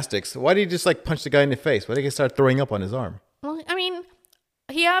gymnastics. Why did he just like punch the guy in the face? Why did he start throwing up on his arm? Well, I mean,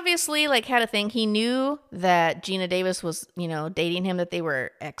 he obviously like had a thing. He knew that Gina Davis was, dating him, that they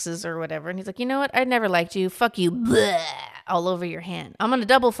were exes or whatever. And he's like, "You know what? I never liked you. Fuck you." Blah, all over your hand. I'm going to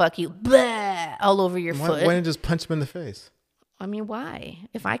double fuck you. Blah, all over your Why foot. didn't he just punch him in the face? I mean, why?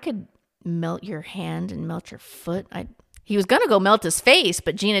 If I could melt your hand and melt your foot, he was going to go melt his face,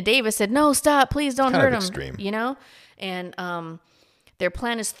 but Gina Davis said, "No, stop. Please don't Kind hurt of him." extreme. And their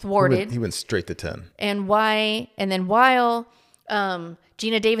plan is thwarted. He went straight to 10. And then while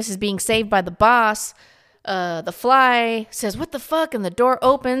Gina Davis is being saved by the boss, the fly says, "What the fuck?" And the door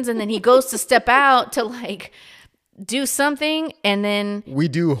opens, and then he goes to step out to like do something, and then We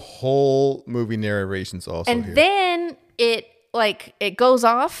do whole movie narrations also here. then it goes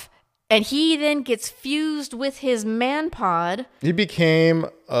off, and he then gets fused with his man pod, He became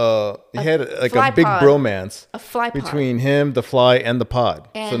he had like fly a big pod. bromance a fly pod. between him, the fly, and the pod.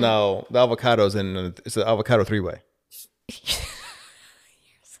 So And- now the avocado's in. It's an avocado three-way.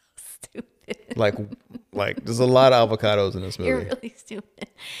 Stupid. Like there's a lot of avocados in this movie. You're really stupid.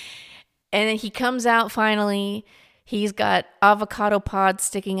 And then he comes out finally. He's got avocado pods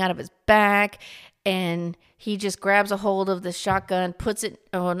sticking out of his back, and he just grabs a hold of the shotgun, puts it.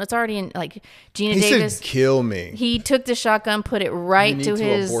 Oh, and it's already in like Gina He Davis. said, "Kill me." He took the shotgun, put it You right need to to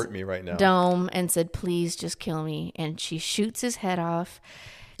his abort me right now. dome, and said, "Please, just kill me." And she shoots his head off.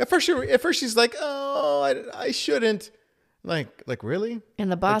 At first she's like, "Oh, I shouldn't." Like really?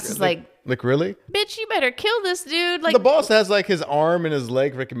 And the boss is like, really? "Bitch, you better kill this dude!" Like The boss has like his arm and his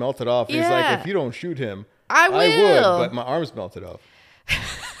leg freaking melted off. He's like, Yeah. "If you don't shoot him, I would, will." but my arm's melted off.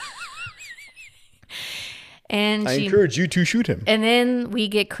 and I she, encourage you to shoot him." and then we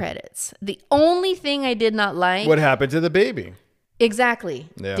get credits. The only thing I did not like. What happened to the baby? Exactly.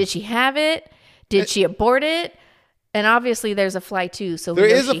 Yeah. Did she have it? Did she abort it? And obviously, there's a fly too. So There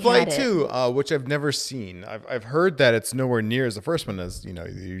we know is a she flight had it. too, which I've never seen. I've heard that it's nowhere near as the first one, as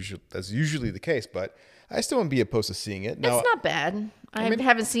that's usually the case. But I still wouldn't be opposed to seeing it. Now, It's not bad. I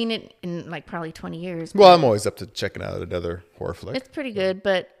haven't seen it in like probably 20 years. well, I'm always up to checking out another horror flick. It's pretty good,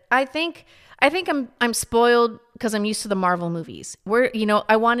 but I think I'm spoiled because I'm used to the Marvel movies. Where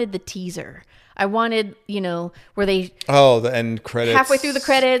I wanted the teaser. I wanted where they the end credits. halfway through the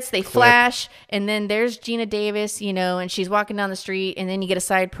credits they flash, and then there's Gina Davis, and she's walking down the street, and then you get a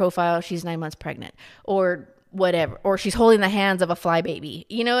side profile. She's 9 months pregnant, or whatever, or she's holding the hands of a fly baby.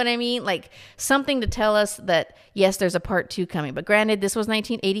 You know what I mean? Like something to tell us that yes, there's a part 2 coming. But granted, this was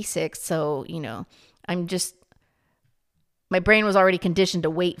 1986, so my brain was already conditioned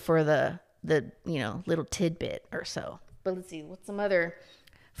to wait for the little tidbit or so. But let's see, what's some other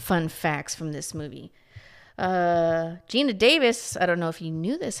fun facts from this movie? Gina Davis, I don't know if you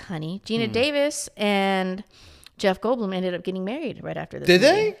knew this, honey. Gina Davis and Jeff Goldblum ended up getting married right after this. Did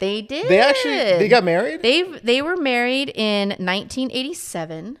movie. they? They did. They got married? They were married in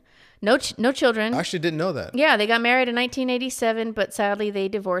 1987. No children. I actually didn't know that. Yeah, they got married in 1987, but sadly they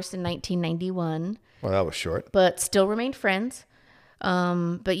divorced in 1991. Well, that was short. But still remained friends.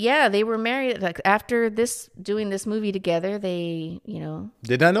 But yeah, they were married like after doing this movie together. They,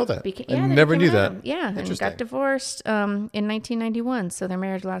 Did not know that. I never knew that. Yeah, and got divorced in 1991. So their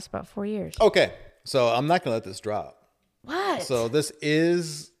marriage lasted about 4 years. Okay, so I'm not gonna let this drop. What? So this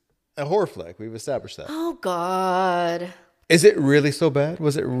is a horror flick. We've established that. Oh God. Is it really so bad?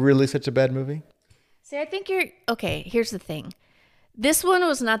 Was it really such a bad movie? See, I think okay. Here's the thing. This one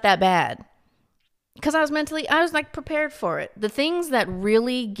was not that bad. Because I was like prepared for it. The things that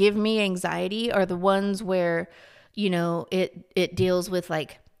really give me anxiety are the ones where, it deals with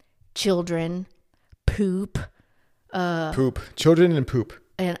like children, poop, children and poop,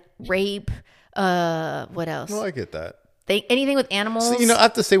 and rape. What else? Well, I get that. Anything with animals. So, I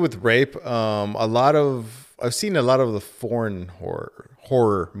have to say with rape, I've seen a lot of the foreign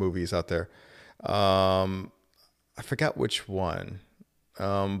horror movies out there. I forgot which one.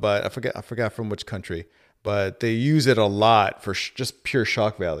 But I forgot from which country, but they use it a lot for just pure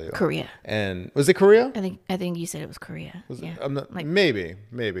shock value. Korea. And was it Korea? I think you said it was Korea. Yeah. I'm not, maybe.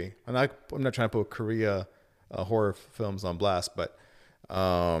 I'm not trying to put Korea horror films on blast, but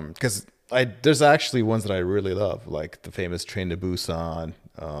because there's actually ones that I really love, like the famous Train to Busan,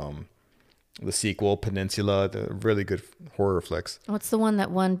 the sequel Peninsula, the really good horror flicks. What's the one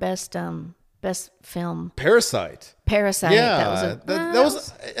that won best film? Parasite. Yeah, that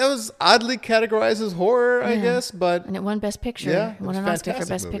was oddly categorized as horror, I guess, but and it won Best Picture. Yeah, won an Oscar for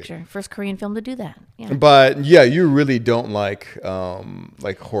Best Picture. First Korean film to do that. Yeah. But yeah, you really don't like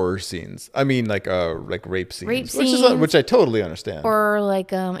horror scenes. I mean, like rape scenes, which I totally understand. Or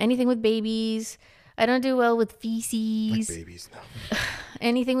like anything with babies. I don't do well with feces. Like babies, no.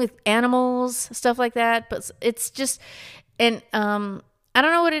 Anything with animals, stuff like that. But it's just, and I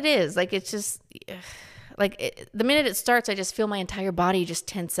don't know what it is. Like, it's just the minute it starts, I just feel my entire body just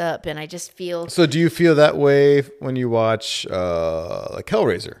tense up, and I just feel. So do you feel that way when you watch like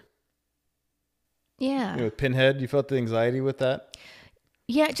Hellraiser? Yeah. With Pinhead, you felt the anxiety with that?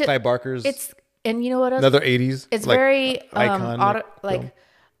 Yeah. Just, Clive Barker's. And you know what else? Another 80s. It's very icon.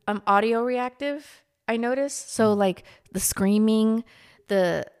 Audio reactive, I noticed. So like the screaming,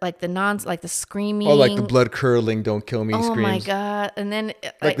 the screaming. Oh, like the blood curdling, don't kill me screams. Oh my God. And then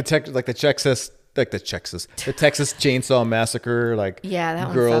the Texas Chainsaw Massacre,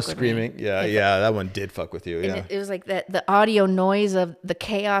 that girls one screaming. Yeah, that one did fuck with you. And Yeah, it was like that. The audio noise of the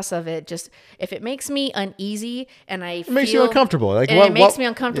chaos of it. Just if it makes me uneasy and it makes you uncomfortable. Like it makes me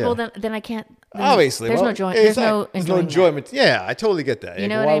uncomfortable, then I can't. Obviously, there's no joy. There's no enjoyment. Yeah, I totally get that. You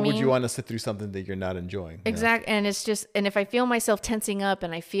know why what I mean? would you want to sit through something that you're not enjoying? Exactly, and it's just, and if I feel myself tensing up,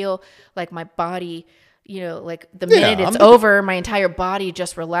 and I feel like my body, like the minute it's over, my entire body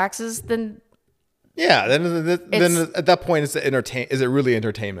just relaxes, then. Yeah, then at that point, is it really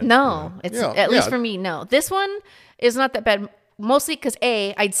entertainment? No, it's at least for me. No, this one is not that bad. Mostly because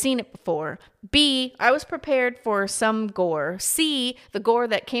A, I'd seen it before. B, I was prepared for some gore. C, the gore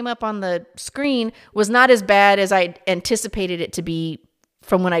that came up on the screen was not as bad as I anticipated it to be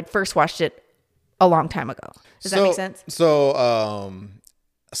from when I'd first watched it a long time ago. Does that make sense? So,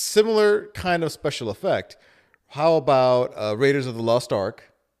 similar kind of special effect. How about Raiders of the Lost Ark?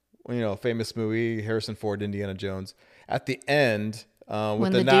 Famous movie, Harrison Ford, Indiana Jones. At the end,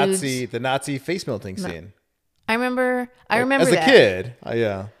 with the Nazi face melting scene. I remember as that. a kid.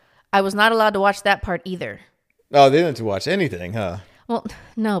 Yeah. I was not allowed to watch that part either. Oh, they didn't watch anything, huh? Well,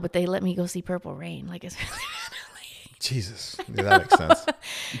 no, but they let me go see Purple Rain. Like it's Jesus, yeah, that makes sense.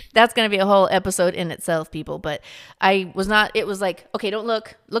 That's going to be a whole episode in itself, people. But I was not. It was like, okay, don't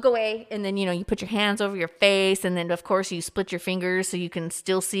look away, and then you put your hands over your face, and then of course you split your fingers so you can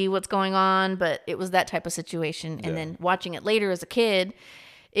still see what's going on. But it was that type of situation, and then watching it later as a kid,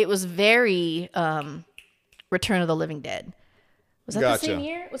 it was very. Return of the Living Dead. Was that the same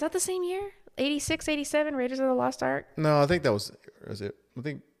year? Was that the same year? 86, 87, Raiders of the Lost Ark? No, I think that was it. I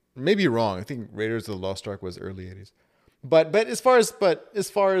think maybe you're wrong. I think Raiders of the Lost Ark was early 80s. But as far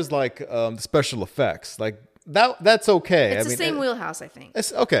as like the special effects, like that's okay. It's the same wheelhouse, I think.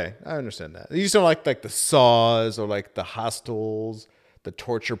 It's okay. I understand that. You just don't like the Saws or like the Hostels, the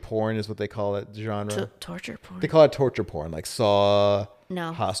torture porn is what they call it, genre. Torture porn. They call it torture porn, like Saw.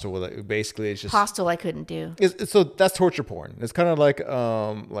 No. Hostel. Basically, it's just Hostel. I couldn't do. So that's torture porn. It's kind of like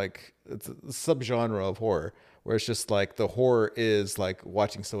it's a subgenre of horror where it's just like the horror is like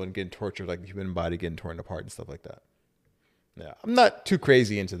watching someone getting tortured, like the human body getting torn apart and stuff like that. Yeah, I'm not too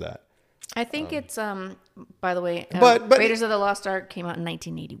crazy into that. I think it's by the way, but Raiders of the Lost Ark came out in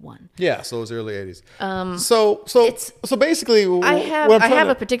 1981. Yeah, so it was early 80s. So basically, I have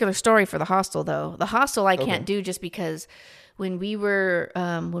a particular story for the Hostel though. The Hostel I can't do just because when we were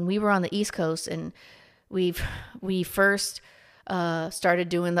on the East Coast and we first started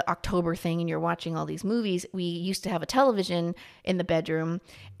doing the October thing and you're watching all these movies, we used to have a television in the bedroom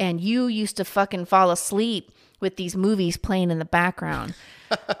and you used to fucking fall asleep with these movies playing in the background.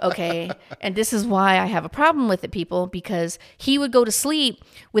 Okay. And this is why I have a problem with it, people, because he would go to sleep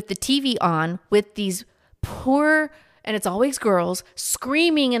with the TV on with these poor, and it's always girls,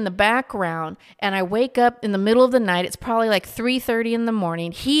 screaming in the background. And I wake up in the middle of the night. It's probably like 3:30 in the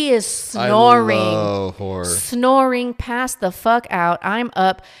morning. He is snoring. I love horror. Snoring past the fuck out. I'm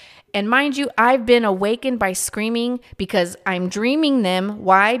up. And mind you, I've been awakened by screaming because I'm dreaming them.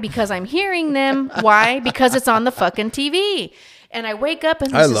 Why? Because I'm hearing them. Why? Because it's on the fucking TV. And I wake up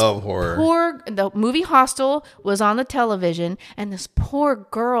and I love horror. The movie Hostel was on the television and this poor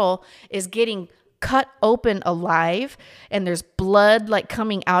girl is getting cut open alive and there's blood like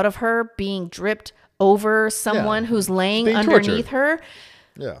coming out of her being dripped over someone who's laying underneath her.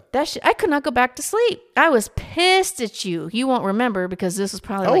 Yeah. That shit, I could not go back to sleep. I was pissed at you. You won't remember because this was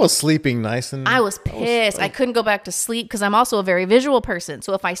probably I was sleeping nice and I was pissed. I couldn't go back to sleep because I'm also a very visual person.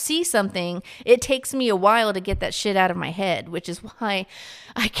 So if I see something, it takes me a while to get that shit out of my head, which is why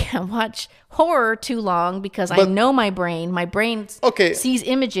I can't watch horror too long because I know my brain sees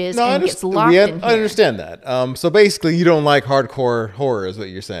images and gets locked in here. I understand that. So basically you don't like hardcore horror is what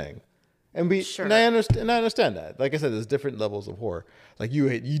you're saying. Sure. And I understand that. Like I said, there's different levels of horror. Like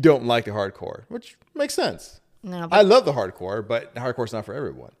you don't like the hardcore, which makes sense. No, I love the hardcore, but hardcore's not for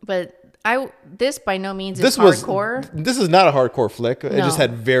everyone. But this by no means is hardcore. This is not a hardcore flick. It just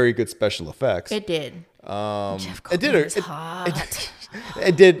had very good special effects. It did. Jeff Goldblum's hot.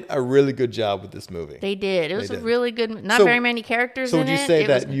 It did a really good job with this movie. They did. It was a really good. Not very many characters. So in would you say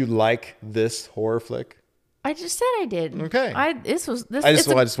that you like this horror flick? I just said I did. Okay. I just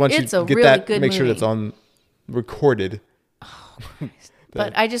want you to get that. Make sure that's on recorded. Oh,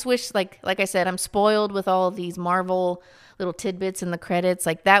 but I just wish, like I said, I'm spoiled with all of these Marvel little tidbits in the credits.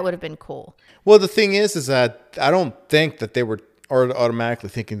 Like that would have been cool. Well, the thing is that I don't think that they were automatically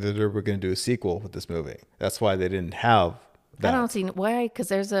thinking that they were going to do a sequel with this movie. That's why they didn't have that. I don't see why, because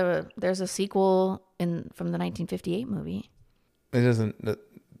there's a sequel from the 1958 movie. It doesn't.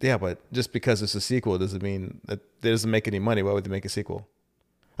 Yeah, but just because it's a sequel doesn't mean that it doesn't make any money. Why would they make a sequel?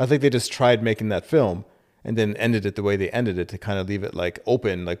 I think they just tried making that film and then ended it the way they ended it to kind of leave it like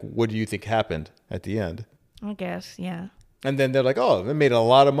open. Like, what do you think happened at the end? I guess, yeah. And then they're like, oh, it made a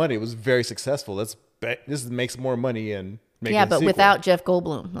lot of money. It was very successful. This makes more money and make a sequel. Without Jeff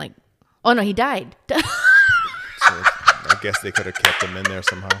Goldblum. Like, oh no, he died. So I guess they could have kept him in there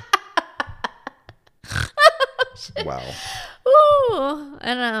somehow. Wow. Ooh,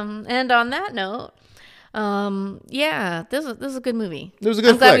 and on that note, this is a good movie. It was a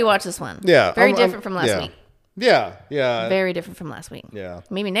good. I'm glad we watched this one. Yeah, very different from last week. Yeah. Very different from last week. Yeah.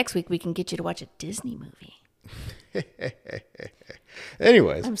 Maybe next week we can get you to watch a Disney movie.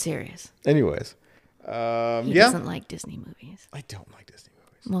 Anyways, I'm serious. Anyways, he doesn't like Disney movies. I don't like Disney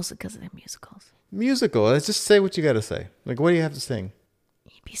movies mostly because of their musicals. Let's just say what you got to say. Like, what do you have to sing?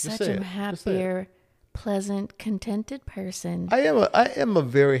 You'd be such a happier, pleasant, contented person. I am a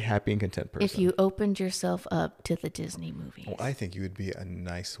very happy and content person. If you opened yourself up to the Disney movies. Well, I think you would be a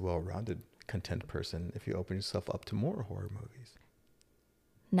nice, well-rounded, content person if you open yourself up to more horror movies.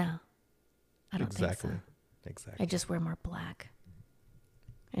 No, I don't think so. Exactly. I just wear more black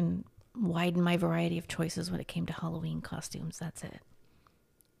and widen my variety of choices when it came to Halloween costumes. That's it.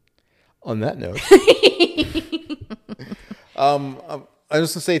 On that note, I just want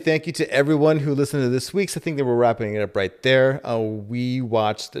to say thank you to everyone who listened to this week's. I think that we're wrapping it up right there. We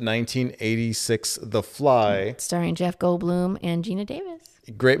watched 1986 The Fly. Starring Jeff Goldblum and Gina Davis.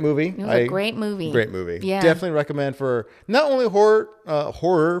 Great movie. It was a great movie. Great movie. Yeah. Definitely recommend for not only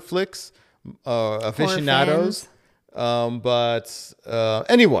horror flicks, aficionados, But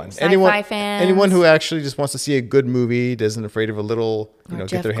anyone, fans. anyone who actually just wants to see a good movie, isn't afraid of a little, get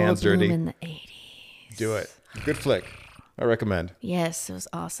Jeff their hands Goldblum dirty. in the 80s. Do it. Good flick. I recommend. Yes, it was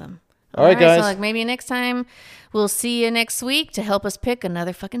awesome. All right, guys. So like maybe next time we'll see you next week to help us pick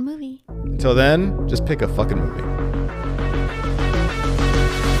another fucking movie. Until then, just pick a fucking movie.